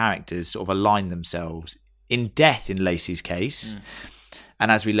two characters sort of align themselves in death in Lacey's case. And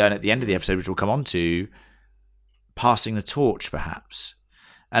as we learn at the end of the episode, which we'll come on to, passing the torch perhaps.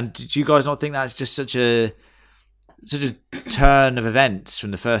 And did you guys not think that's just such a turn of events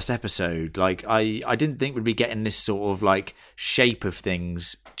from the first episode? Like I didn't think we'd be getting this sort of like shape of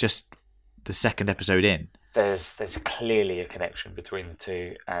things just the second episode in. There's clearly a connection between the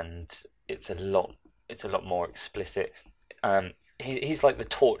two, and it's a lot more explicit. He's like the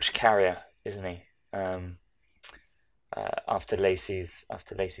torch carrier, isn't he? After Lacey's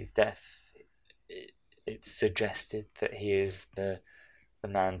death, it's suggested that he is the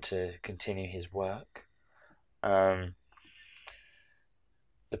man to continue his work, the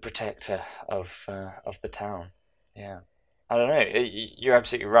protector of the town. Yeah. I don't know. You're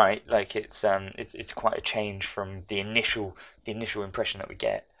absolutely right. Like it's quite a change from the initial impression that we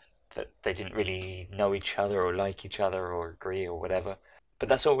get, that they didn't really know each other or like each other or agree or whatever. But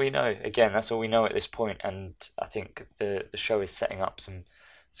that's all we know. Again, that's all we know at this point. And I think the show is setting up some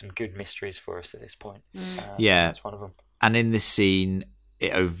good mysteries for us at this point. Yeah, that's one of them. And in this scene,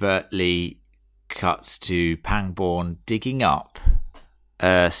 it overtly cuts to Pangborn digging up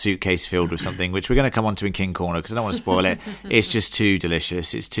a suitcase filled with something, which we're going to come on to in King Corner because I don't want to spoil it. It's just too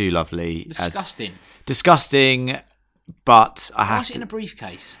delicious. It's too lovely. Disgusting, but I have Why is it in a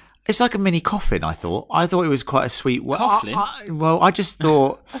briefcase? It's like a mini coffin, I thought. I thought it was quite a sweet... Coffin? I just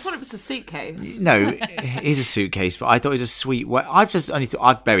thought... I thought it was a suitcase. No, it is a suitcase, but I thought it was a sweet...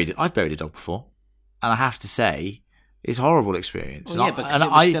 I've buried it. I've buried a dog before, and I have to say, it's a horrible experience. Well, because it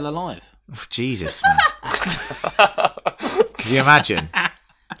was still alive. Jesus, man. Can you imagine?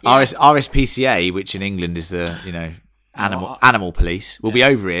 RSPCA, which in England is the animal police, will be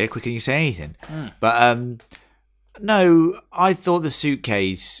over here quicker than you say anything. But no, I thought the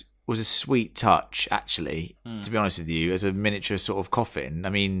suitcase was a sweet touch, actually, to be honest with you, as a miniature sort of coffin. I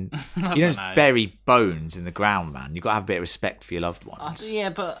mean, you don't bury bones in the ground, man. You've got to have a bit of respect for your loved ones.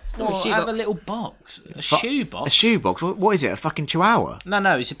 Yeah, but have a little box. A shoebox. A shoebox? What is it, a fucking chihuahua?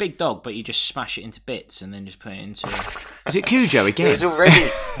 No, it's a big dog, but you just smash it into bits and then just put it into... Is it Cujo again? It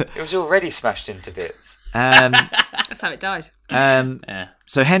was already smashed into bits. That's how it died.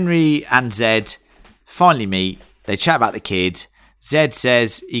 So Henry and Zed finally meet. They chat about the kid. Zed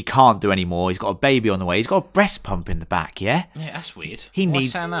says he can't do any more. He's got a baby on the way. He's got a breast pump in the back, yeah? Yeah, that's weird. He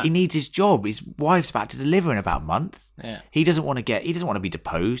needs his job. His wife's about to deliver in about a month. Yeah. He doesn't want to be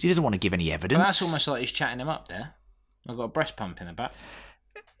deposed. He doesn't want to give any evidence. Well, that's almost like he's chatting him up there. I've got a breast pump in the back.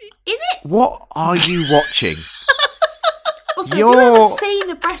 Is it? What are you watching? Also, have you ever seen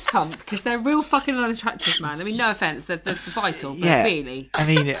a breast pump? Because they're real fucking unattractive, man. I mean, no offence, they're vital, but really. I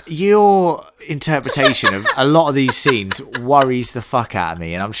mean, your interpretation of a lot of these scenes worries the fuck out of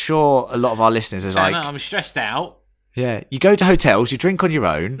me, and I'm sure a lot of our listeners are like... No, I'm stressed out. Yeah, you go to hotels, you drink on your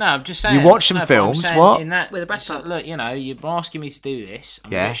own. No, I'm just saying. You watch some films, what? With a breast pump. Look, you're asking me to do this.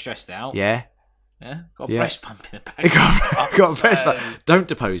 I'm very stressed out. Yeah. Yeah, got a breast pump in the back. got a breast pump. Don't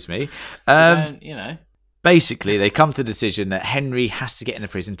depose me. So, basically, they come to the decision that Henry has to get in the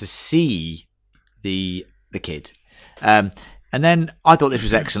prison to see the kid. And then I thought this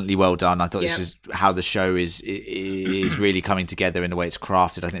was excellently well done. I thought this is how the show is really coming together in the way it's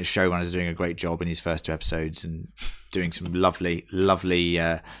crafted. I think the showrunner is doing a great job in these first 2 episodes and doing some lovely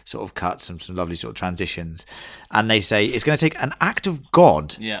sort of cuts and some lovely sort of transitions. And they say it's going to take an act of God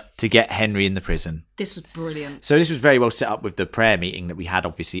to get Henry in the prison. This was brilliant. So this was very well set up with the prayer meeting that we had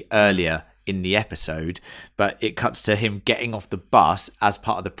obviously earlier in the episode, but it cuts to him getting off the bus as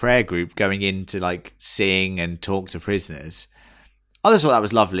part of the prayer group, going in to like sing and talk to prisoners. I just thought that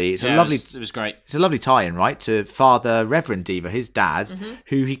was lovely. It was great. It's a lovely tie-in, right, to Father Reverend Deaver, his dad,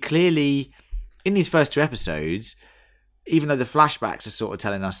 who he clearly, in these first 2 episodes, even though the flashbacks are sort of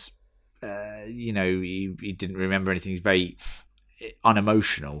telling us, he didn't remember anything. He's very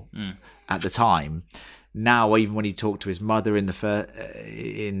unemotional at the time. Now, even when he talked to his mother in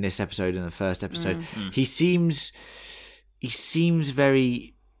this episode, in the first episode, he seems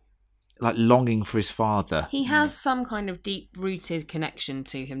very like longing for his father. He has some kind of deep-rooted connection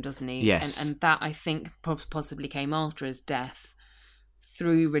to him, doesn't he? Yes. And that, I think, possibly came after his death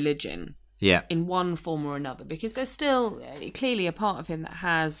through religion. Yeah. In one form or another, because there's still clearly a part of him that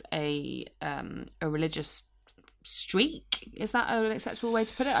has a religious streak. Is that an acceptable way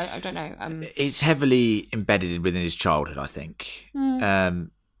to put it? I don't know. It's heavily embedded within his childhood, I think. And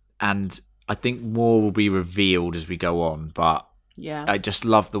I think more will be revealed as we go on, but yeah, I just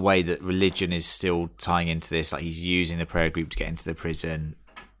love the way that religion is still tying into this. Like, he's using the prayer group to get into the prison.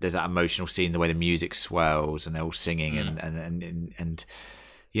 There's that emotional scene, the way the music swells and they're all singing and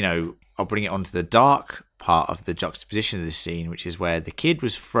you know, I'll bring it on to the dark part of the juxtaposition of this scene, which is where the kid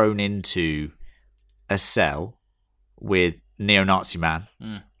was thrown into a cell with Neo-Nazi Man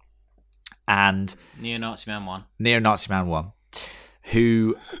and Neo-Nazi Man 1,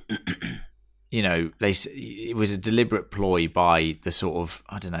 who, you know, it was a deliberate ploy by the sort of,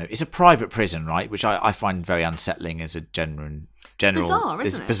 I don't know, it's a private prison, right? Which I find very unsettling as a general. Bizarre, isn't it?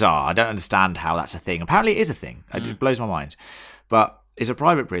 It's bizarre. I don't understand how that's a thing. Apparently, it is a thing. It blows my mind, but. It's a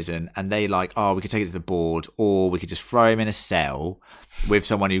private prison, and they we could take it to the board, or we could just throw him in a cell with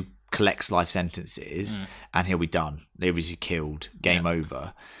someone who collects life sentences, and he'll be done. He'll be killed. Game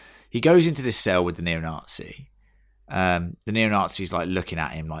over. He goes into this cell with the neo-Nazi. The neo-Nazi's like looking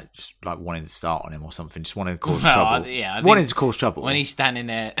at him, like just like wanting to start on him or something, just wanting to cause trouble. Yeah, wanting to cause trouble. When he's standing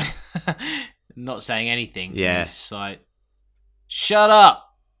there, not saying anything, yeah, he's like, "Shut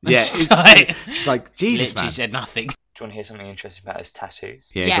up." Yeah, it's like Jesus, literally man. said nothing. Do you want to hear something interesting about his tattoos?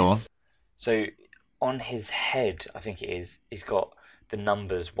 Yeah, yes. Go on. So on his head, I think it is, he's got the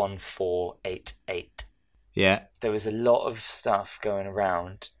numbers 1488. Yeah. There was a lot of stuff going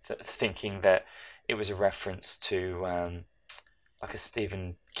around thinking that it was a reference to like a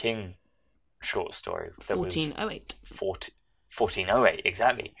Stephen King short story. 1408. 1408,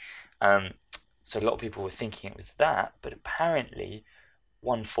 exactly. So a lot of people were thinking it was that, but apparently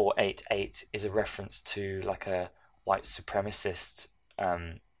 1488 is a reference to like a white supremacist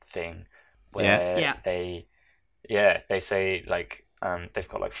thing where they say like they've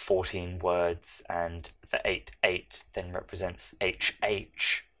got like 14 words, and the 88 then represents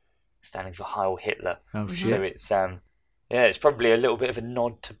HH, standing for Heil Hitler. Oh shit. So it's it's probably a little bit of a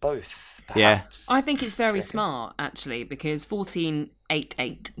nod to both, perhaps. Yeah. I think it's very smart, actually, because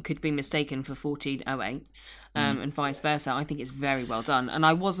 1488 could be mistaken for 1408, and vice versa. I think it's very well done. And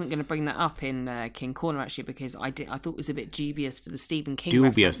I wasn't going to bring that up in King Corner, actually, because I thought it was a bit dubious for the Stephen King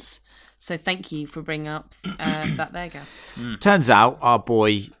reference. So thank you for bringing up that there, Gaz. Turns out our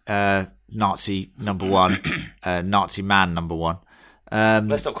boy, Nazi number 1, Nazi man number 1.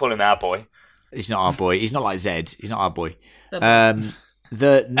 Let's not call him our boy. He's not our boy. He's not like Zed. He's not our boy.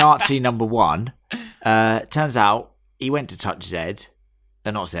 The Nazi number 1, turns out he went to touch Zed.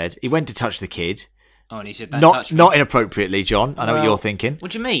 Not Zed. He went to touch the kid. Oh, and he said, "Don't touch me." Not inappropriately, John. I know what you're thinking.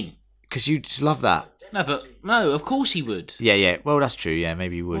 What do you mean? Because you just love that. No, of course he would. Yeah. Well, that's true. Yeah,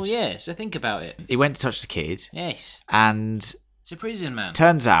 maybe he would. Well, yeah, so think about it. He went to touch the kid. Yes. And it's a prison man.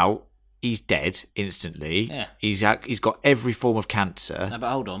 Turns out he's dead instantly. Yeah. He's got every form of cancer. No, but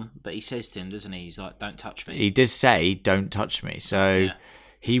hold on. But he says to him, doesn't he? He's like, "Don't touch me." He does say, "Don't touch me." So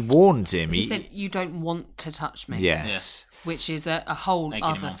he warns him. He said, "You don't want to touch me." Yes. Yeah. Which is a whole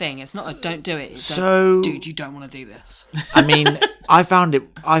other thing. It's not a don't do it. It's so, dude, you don't want to do this. I mean, I found it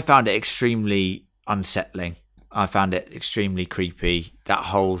extremely unsettling. I found it extremely creepy, that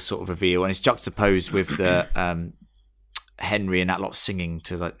whole sort of reveal, and it's juxtaposed with the Henry and that lot singing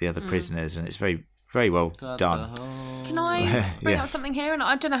to like the other prisoners, and it's very, very well done. Can I bring up something here? And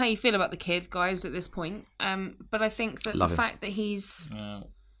I don't know how you feel about the kid, guys, at this point, but I think that the fact that he's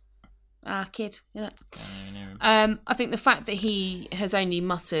kid, you know. I think the fact that he has only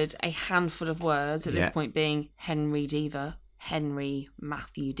muttered a handful of words at this point, being Henry Deaver, Henry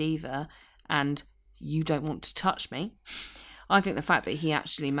Matthew Deaver, and you don't want to touch me. I think the fact that he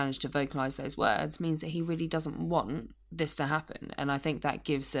actually managed to vocalise those words means that he really doesn't want this to happen. And I think that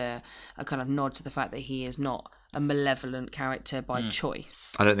gives a kind of nod to the fact that he is not a malevolent character by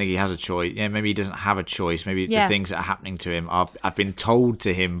choice. I don't think he has a choice. Yeah, maybe he doesn't have a choice. Maybe the things that are happening to him have been told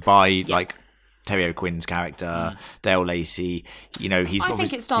to him by like Terry O'Quinn's character, Dale Lacey. You know, I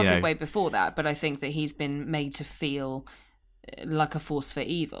think it started way before that, but I think that he's been made to feel like a force for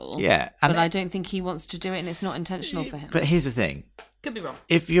evil. Yeah. But I don't think he wants to do it, and it's not intentional for him. But here's the thing. Could be wrong.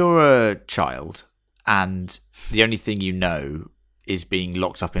 If you're a child and the only thing you know is being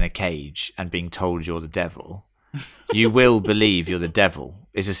locked up in a cage and being told you're the devil, you will believe you're the devil.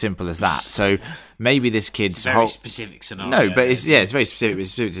 It's as simple as that. So maybe this kid's it's a very specific scenario. No, but it's very specific.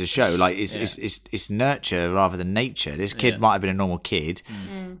 It's specific to the show. Like it's nurture rather than nature. This kid might have been a normal kid.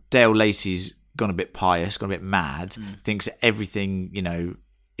 Dale Lacey's gone a bit pious, gone a bit mad, thinks that everything, you know,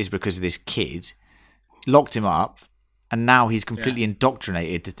 is because of this kid, locked him up, and now he's completely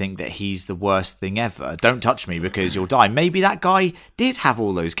indoctrinated to think that he's the worst thing ever. Don't touch me because you'll die. Maybe that guy did have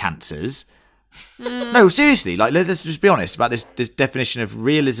all those cancers. No, seriously, like let's just be honest about this definition of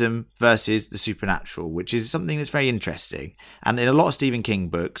realism versus the supernatural, which is something that's very interesting. And in a lot of Stephen King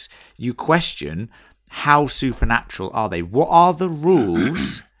books, you question how supernatural are they? What are the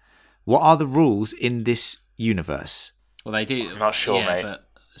rules? What are the rules in this universe? Well, they do. I'm not sure, mate. But,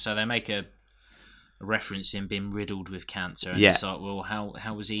 so they make a reference to him being riddled with cancer, and it's like, well, how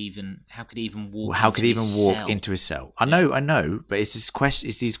could he even walk? How could he even walk into his cell? I know, but it's this question.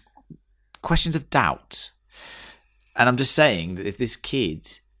 It's these questions of doubt, and I'm just saying that if this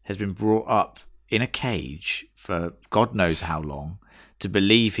kid has been brought up in a cage for God knows how long to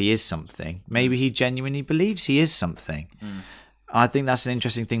believe he is something, maybe he genuinely believes he is something. I think that's an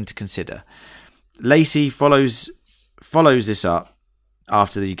interesting thing to consider. Lacey follows this up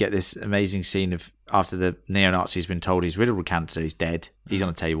after you get this amazing scene of after the neo-Nazi's been told he's riddled with cancer, he's dead, he's on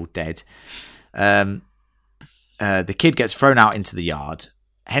the table, dead. The kid gets thrown out into the yard.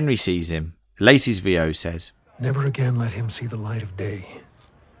 Henry sees him. Lacey's VO says, "Never again let him see the light of day."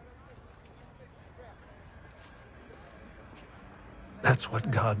 That's what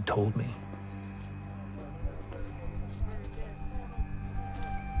God told me.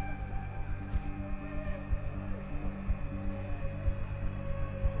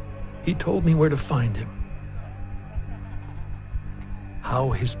 He told me where to find him,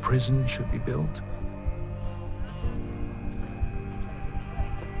 how his prison should be built,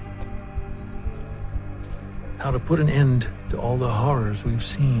 how to put an end to all the horrors we've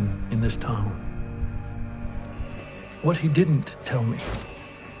seen in this town. What he didn't tell me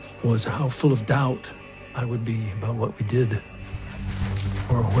was how full of doubt I would be about what we did,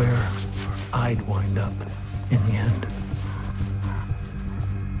 or where I'd wind up in the end.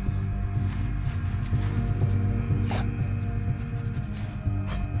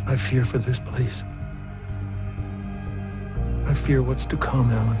 I fear for this place. I fear what's to come,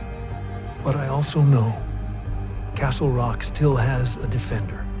 Ellen. But I also know Castle Rock still has a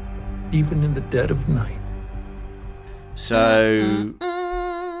defender, even in the dead of night. So,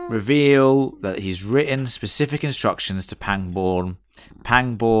 reveal that he's written specific instructions to Pangborn.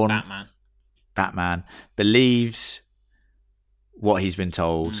 Batman believes what he's been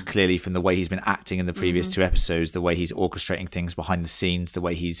told, clearly from the way he's been acting in the previous two episodes, the way he's orchestrating things behind the scenes, the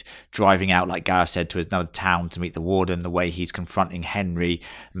way he's driving out, like Gareth said, to another town to meet the warden, the way he's confronting Henry,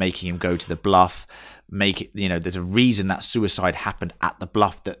 making him go to the bluff, there's a reason that suicide happened at the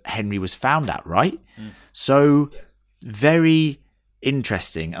bluff that Henry was found at, right? So, very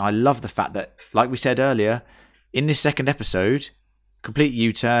interesting. And I love the fact that, like we said earlier, in this second episode, complete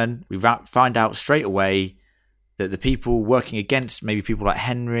U-turn, we find out straight away that the people working against maybe people like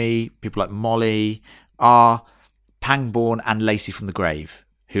Henry, people like Molly, are Pangborn and Lacey from the grave,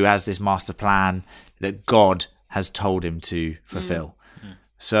 who has this master plan that God has told him to fulfill.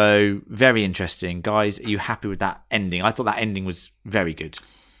 So, very interesting. Guys, are you happy with that ending? I thought that ending was very good.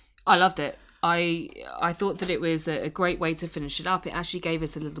 I loved it. I thought that it was a great way to finish it up. It actually gave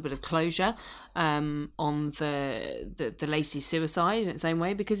us a little bit of closure on the Lacey suicide in its own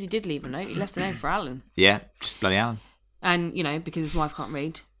way, because he did leave a note. He left a note for Alan. Yeah, just bloody Alan. And, because his wife can't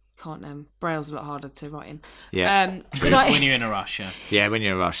read. Braille's a lot harder to write in. Yeah. When you're in a rush, yeah, when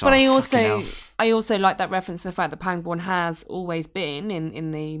you're in a rush. But I also like that reference to the fact that Pangborn has always been in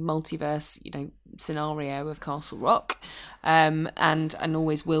the multiverse, scenario of Castle Rock, and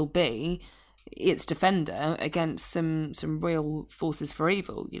always will be, its defender against some real forces for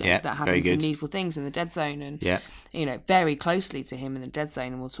evil, that happens in Needful Things in the Dead Zone, and very closely to him in the Dead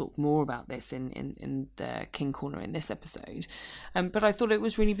Zone, and we'll talk more about this in the King Corner in this episode. But I thought it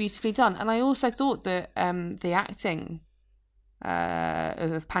was really beautifully done, and I also thought that the acting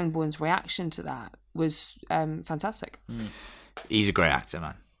of Pangborn's reaction to that was fantastic. He's a great actor,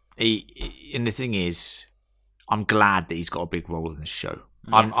 man. And the thing is, I'm glad that he's got a big role in this show.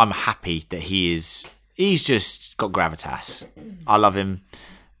 Yeah. I'm happy that he's just got gravitas. I love him.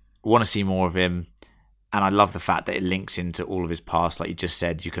 Want to see more of him. And I love the fact that it links into all of his past. Like you just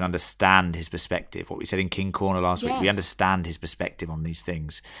said, you can understand his perspective. What we said in King Corner last week, we understand his perspective on these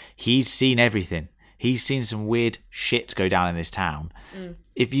things. He's seen everything. He's seen some weird shit go down in this town.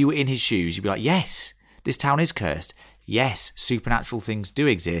 If you were in his shoes, you'd be like, yes, this town is cursed. Yes, supernatural things do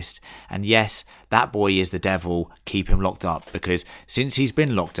exist. And yes, that boy is the devil. Keep him locked up. Because since he's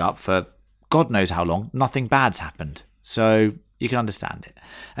been locked up for God knows how long, nothing bad's happened. So you can understand it.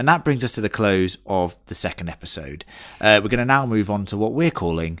 And that brings us to the close of the second episode. We're going to now move on to what we're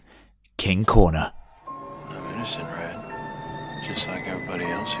calling King Corner. I'm innocent, Red. Just like everybody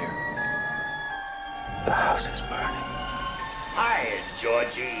else here. The house is burning. Hi,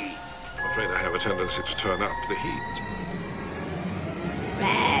 Georgie. I'm afraid I have a tendency to turn up the heat.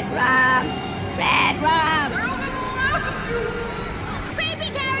 Red rum! Red rum! Creepy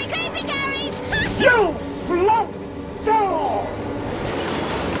Carrie! Creepy Carrie! You float soul!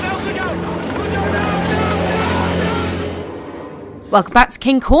 Welcome back to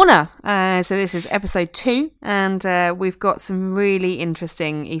King Corner. So this is episode 2, and we've got some really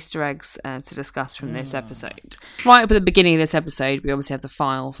interesting Easter eggs to discuss from this episode. Right up at the beginning of this episode, we obviously have the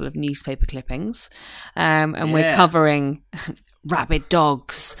file full of newspaper clippings, and we're covering rabid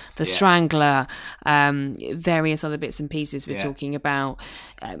dogs, the Strangler, various other bits and pieces. We're talking about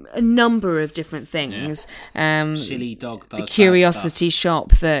a number of different things. Silly dog, the curiosity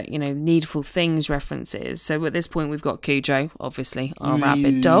shop that Needful Things references. So at this point, we've got Cujo, obviously our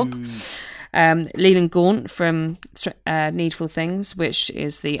rabid dog. Leland Gaunt from Needful Things, which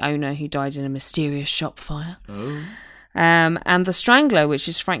is the owner who died in a mysterious shop fire. And the Strangler, which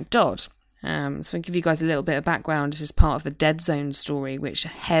is Frank Dodd. So I'll give you guys a little bit of background. This is part of the Dead Zone story, which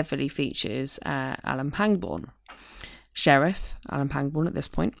heavily features Alan Pangborn. Sheriff Alan Pangborn at this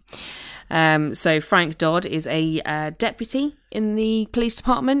point. So Frank Dodd is a deputy in the police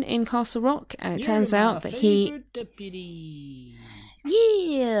department in Castle Rock, and it turns out that deputy.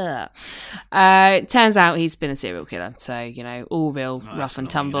 It turns out he's been a serial killer. So, all real rough and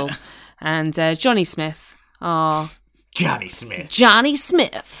tumble. And Johnny Smith, Johnny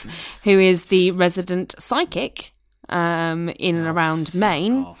Smith, who is the resident psychic in and around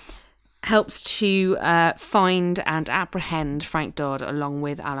Maine, helps to find and apprehend Frank Dodd along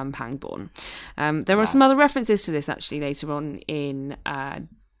with Alan Pangborn. There are some other references to this actually later on in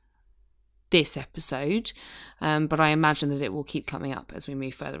this episode, but I imagine that it will keep coming up as we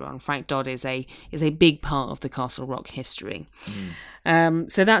move further on. Frank Dodd is a big part of the Castle Rock history.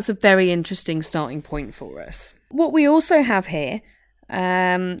 So that's a very interesting starting point for us. What we also have here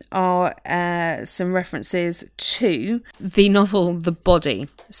are some references to the novel The Body.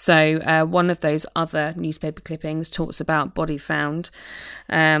 So one of those other newspaper clippings talks about body found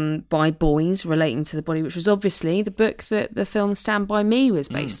by boys relating to The Body, which was obviously the book that the film Stand By Me was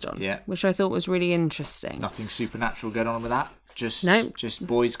based on, which I thought was really interesting. Nothing supernatural going on with that. Just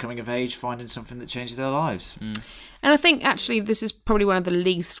boys coming of age, finding something that changes their lives. And I think actually this is probably one of the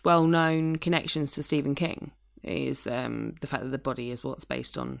least well-known connections to Stephen King, is the fact that The Body is what's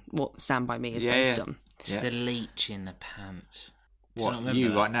based on, what Stand By Me is based on. It's the leech in the pants. What,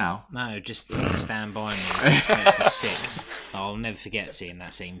 you right now? No, just Stand By Me. It just makes me sick. I'll never forget seeing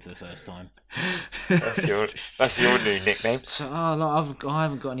that scene for the first time. That's your new nickname. So, I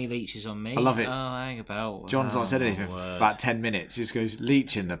haven't got any leeches on me. I love it. Hang about. John's not said anything for about 10 minutes. He just goes,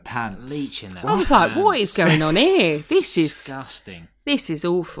 leech in the pants. Leech in the pants. I was like, what is going on here? This is disgusting. This is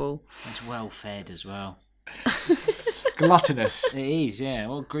awful. It's well fed as well. Gluttonous. It is, yeah.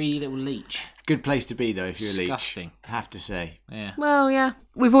 What a greedy little leech. Good place to be, though, if you're a leech. Disgusting. I have to say. Yeah. Well, yeah.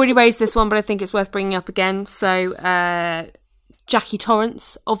 We've already raised this one, but I think it's worth bringing up again. So, Jackie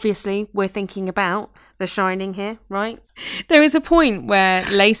Torrance, obviously, we're thinking about The Shining here, right? There is a point where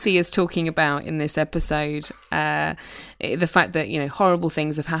Lacey is talking about in this episode the fact that, horrible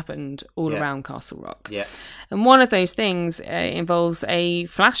things have happened all around Castle Rock. Yeah. And one of those things involves a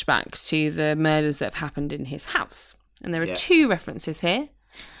flashback to the murders that have happened in his house. And there are two references here.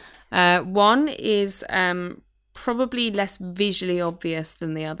 One is probably less visually obvious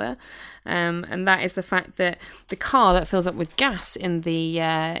than the other, and that is the fact that the car that fills up with gas in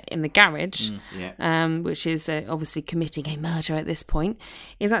the garage, which is obviously committing a murder at this point,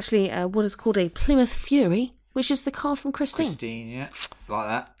 is actually what is called a Plymouth Fury, which is the car from Christine. Christine, yeah, like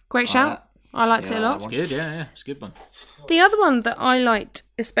that. Great shout. I liked it a lot. It's good, yeah, it's a good one. The other one that I liked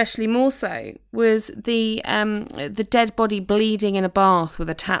especially more so was the dead body bleeding in a bath with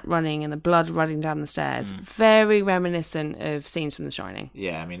a tap running and the blood running down the stairs. Very reminiscent of scenes from The Shining.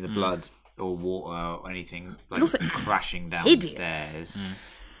 Yeah, I mean the blood or water or anything like also crashing down hideous. the stairs.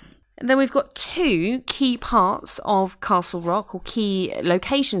 And then we've got two key parts of Castle Rock, or key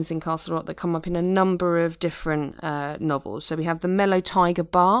locations in Castle Rock that come up in a number of different novels. So we have the Mellow Tiger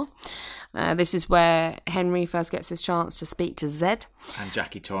Bar. This is where Henry first gets his chance to speak to Zed. And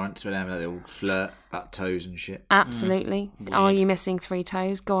Jackie Torrance with them, a little flirt about toes and shit. Absolutely. Are you missing 3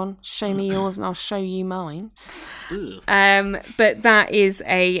 toes? Go on, show me yours and I'll show you mine. But that is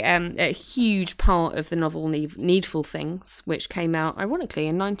a huge part of the novel Needful Things, which came out, ironically,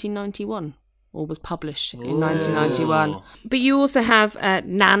 in 1991. Or was published in 1991. But you also have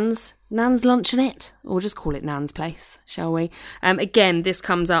Nan's Luncheonette, or just call it Nan's Place, shall we? Again, this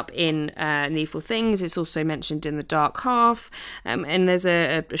comes up in Needful Things. It's also mentioned in The Dark Half. And there's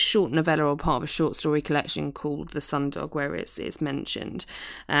a short novella or part of a short story collection called The Sundog, where it's mentioned.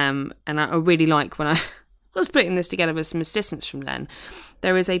 And I really like when I was putting this together with some assistance from Len,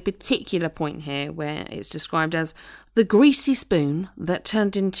 there is a particular point here where it's described as the greasy spoon that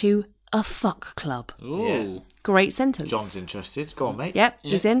turned into a fuck club. Ooh. Yeah. Great sentence. John's interested. Go on, mate. Yep,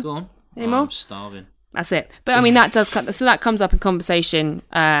 he's in. Go on. Any more? I'm starving. That's it. But I mean, that does so that comes up in conversation,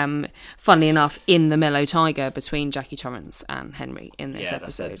 funnily enough, in The Mellow Tiger between Jackie Torrance and Henry in this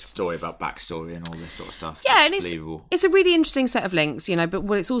episode. That's a story about backstory and all this sort of stuff. Yeah, and it's a really interesting set of links, but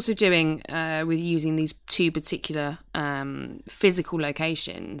what it's also doing with using these two particular physical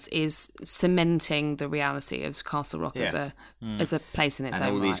locations is cementing the reality of Castle Rock as a place in its own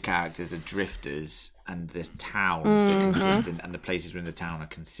right. And all these characters are drifters, and the towns are consistent, and the places within the town are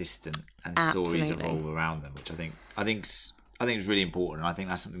consistent, and stories evolve around them, which I think is really important. And I think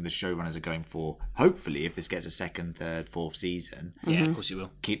that's something the showrunners are going for. Hopefully, if this gets a second, third, fourth season, of course you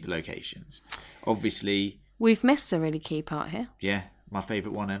will. Keep the locations. Obviously, we've missed a really key part here. Yeah, my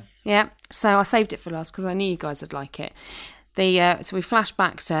favourite one. Yeah, so I saved it for last because I knew you guys would like it. So we flash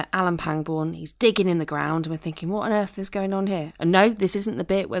back to Alan Pangborn. He's digging in the ground, and we're thinking, what on earth is going on here? And no, this isn't the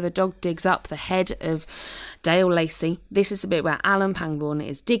bit where the dog digs up the head of Dale Lacey. This is the bit where Alan Pangborn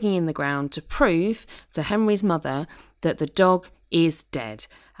is digging in the ground to prove to Henry's mother that the dog is dead.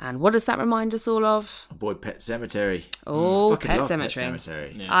 And what does that remind us all of? Boy, Pet Sematary. Oh, Pet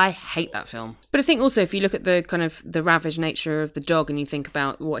Sematary. Yeah. I hate that film. But I think also if you look at the kind of the ravaged nature of the dog and you think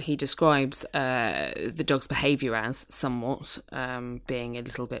about what he describes the dog's behaviour as somewhat being a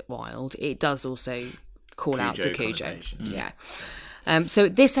little bit wild, it does also call out to Cujo. Yeah. So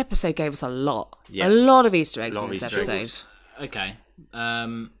this episode gave us a lot of Easter eggs in this episode. Okay.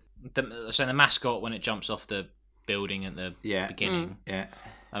 So the mascot, when it jumps off the building at the beginning. Yeah.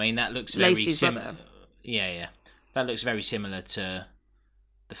 I mean, that looks very similar. Yeah. That looks very similar to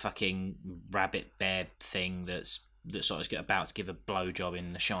the fucking rabbit bear thing that's sort of about to give a blowjob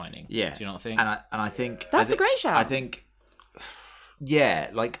in The Shining. Yeah. Do you know what I think? And I think that's a great shout. I think,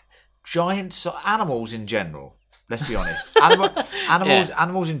 like giant animals in general. Let's be honest.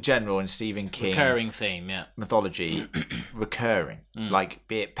 Animals in general in Stephen King. Recurring theme, mythology, recurring. Like,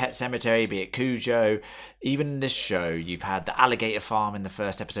 be it Pet Sematary, be it Cujo. Even in this show, you've had the alligator farm in the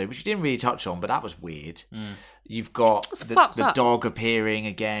first episode, which we didn't really touch on, but that was weird. You've got the dog appearing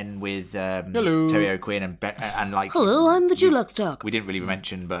again with Terry O'Quinn and like... Hello, I'm the Dulux dog. We didn't really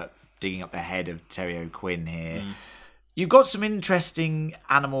mention, but digging up the head of Terry O'Quinn here. You've got some interesting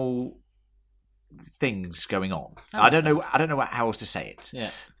animal things going on. I don't know how else to say it.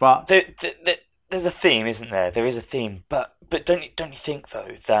 Yeah. But there's a theme, isn't there? There is a theme, but don't you think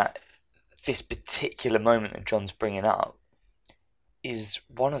though that this particular moment that John's bringing up is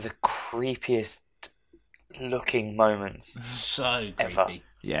one of the creepiest looking moments so ever. Creepy.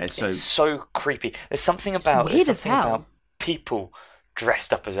 Yeah, it's so creepy. There's something about people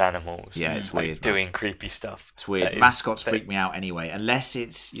dressed up as animals. Yeah, it's weird. Doing creepy stuff. It's weird. Mascots freak me out anyway, unless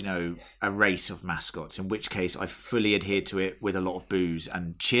it's, a race of mascots, in which case I fully adhere to it with a lot of booze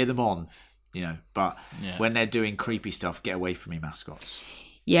and cheer them on, But when they're doing creepy stuff, get away from me, mascots.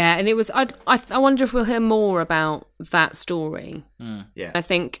 Yeah, and it was. I wonder if we'll hear more about that story. Yeah, I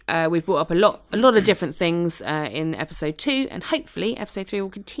think we've brought up a lot of different things in episode 2, and hopefully episode 3 will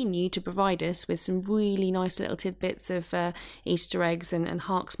continue to provide us with some really nice little tidbits of Easter eggs and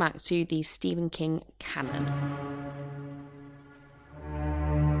harks back to the Stephen King canon.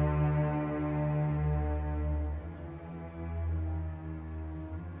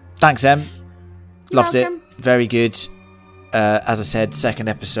 Thanks, Em. Loved welcome. it. Very good. As I said, second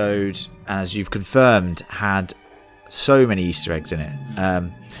episode, as you've confirmed, had so many Easter eggs in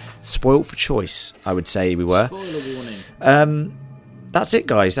it. Spoilt for choice, I would say we were. Spoiler warning. That's it,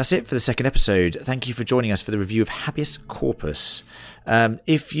 guys. That's it for the second episode. Thank you for joining us for the review of Habeas Corpus.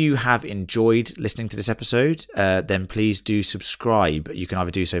 If you have enjoyed listening to this episode, then please do subscribe. You can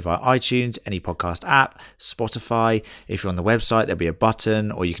either do so via iTunes, any podcast app, Spotify. If you're on the website, there'll be a button,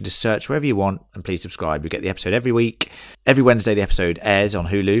 or you can just search wherever you want and please subscribe. We get the episode every week. Every Wednesday, the episode airs on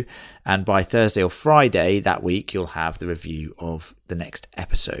Hulu. And by Thursday or Friday that week, you'll have the review of the next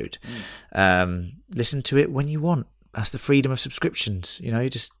episode. Listen to it when you want. That's the freedom of subscriptions. You know,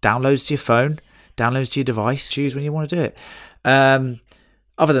 just downloads to your phone, downloads to your device, choose when you want to do it.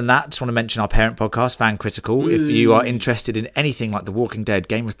 Other than that, just want to mention our parent podcast, Fan Critical. If you are interested in anything like The Walking Dead,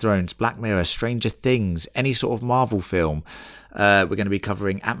 Game of Thrones, Black Mirror, Stranger Things, any sort of Marvel film, we're going to be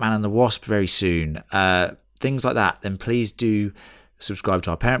covering Ant-Man and the Wasp very soon. Things like that, then please do subscribe to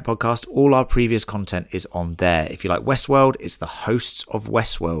our parent podcast. All our previous content is on there. If you like Westworld, it's the hosts of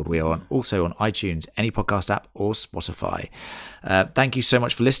Westworld. We are also on iTunes, any podcast app, or Spotify. Thank you so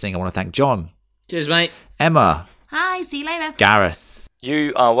much for listening. I want to thank John. Cheers, mate. Emma. Hi, see you later. Gareth.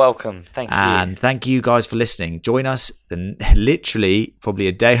 You are welcome. Thank you. And thank you guys for listening. Join us literally probably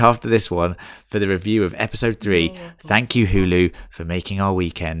a day after this one for the review of episode 3. Thank you, Hulu, for making our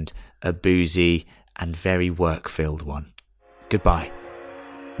weekend a boozy and very work-filled one. Goodbye.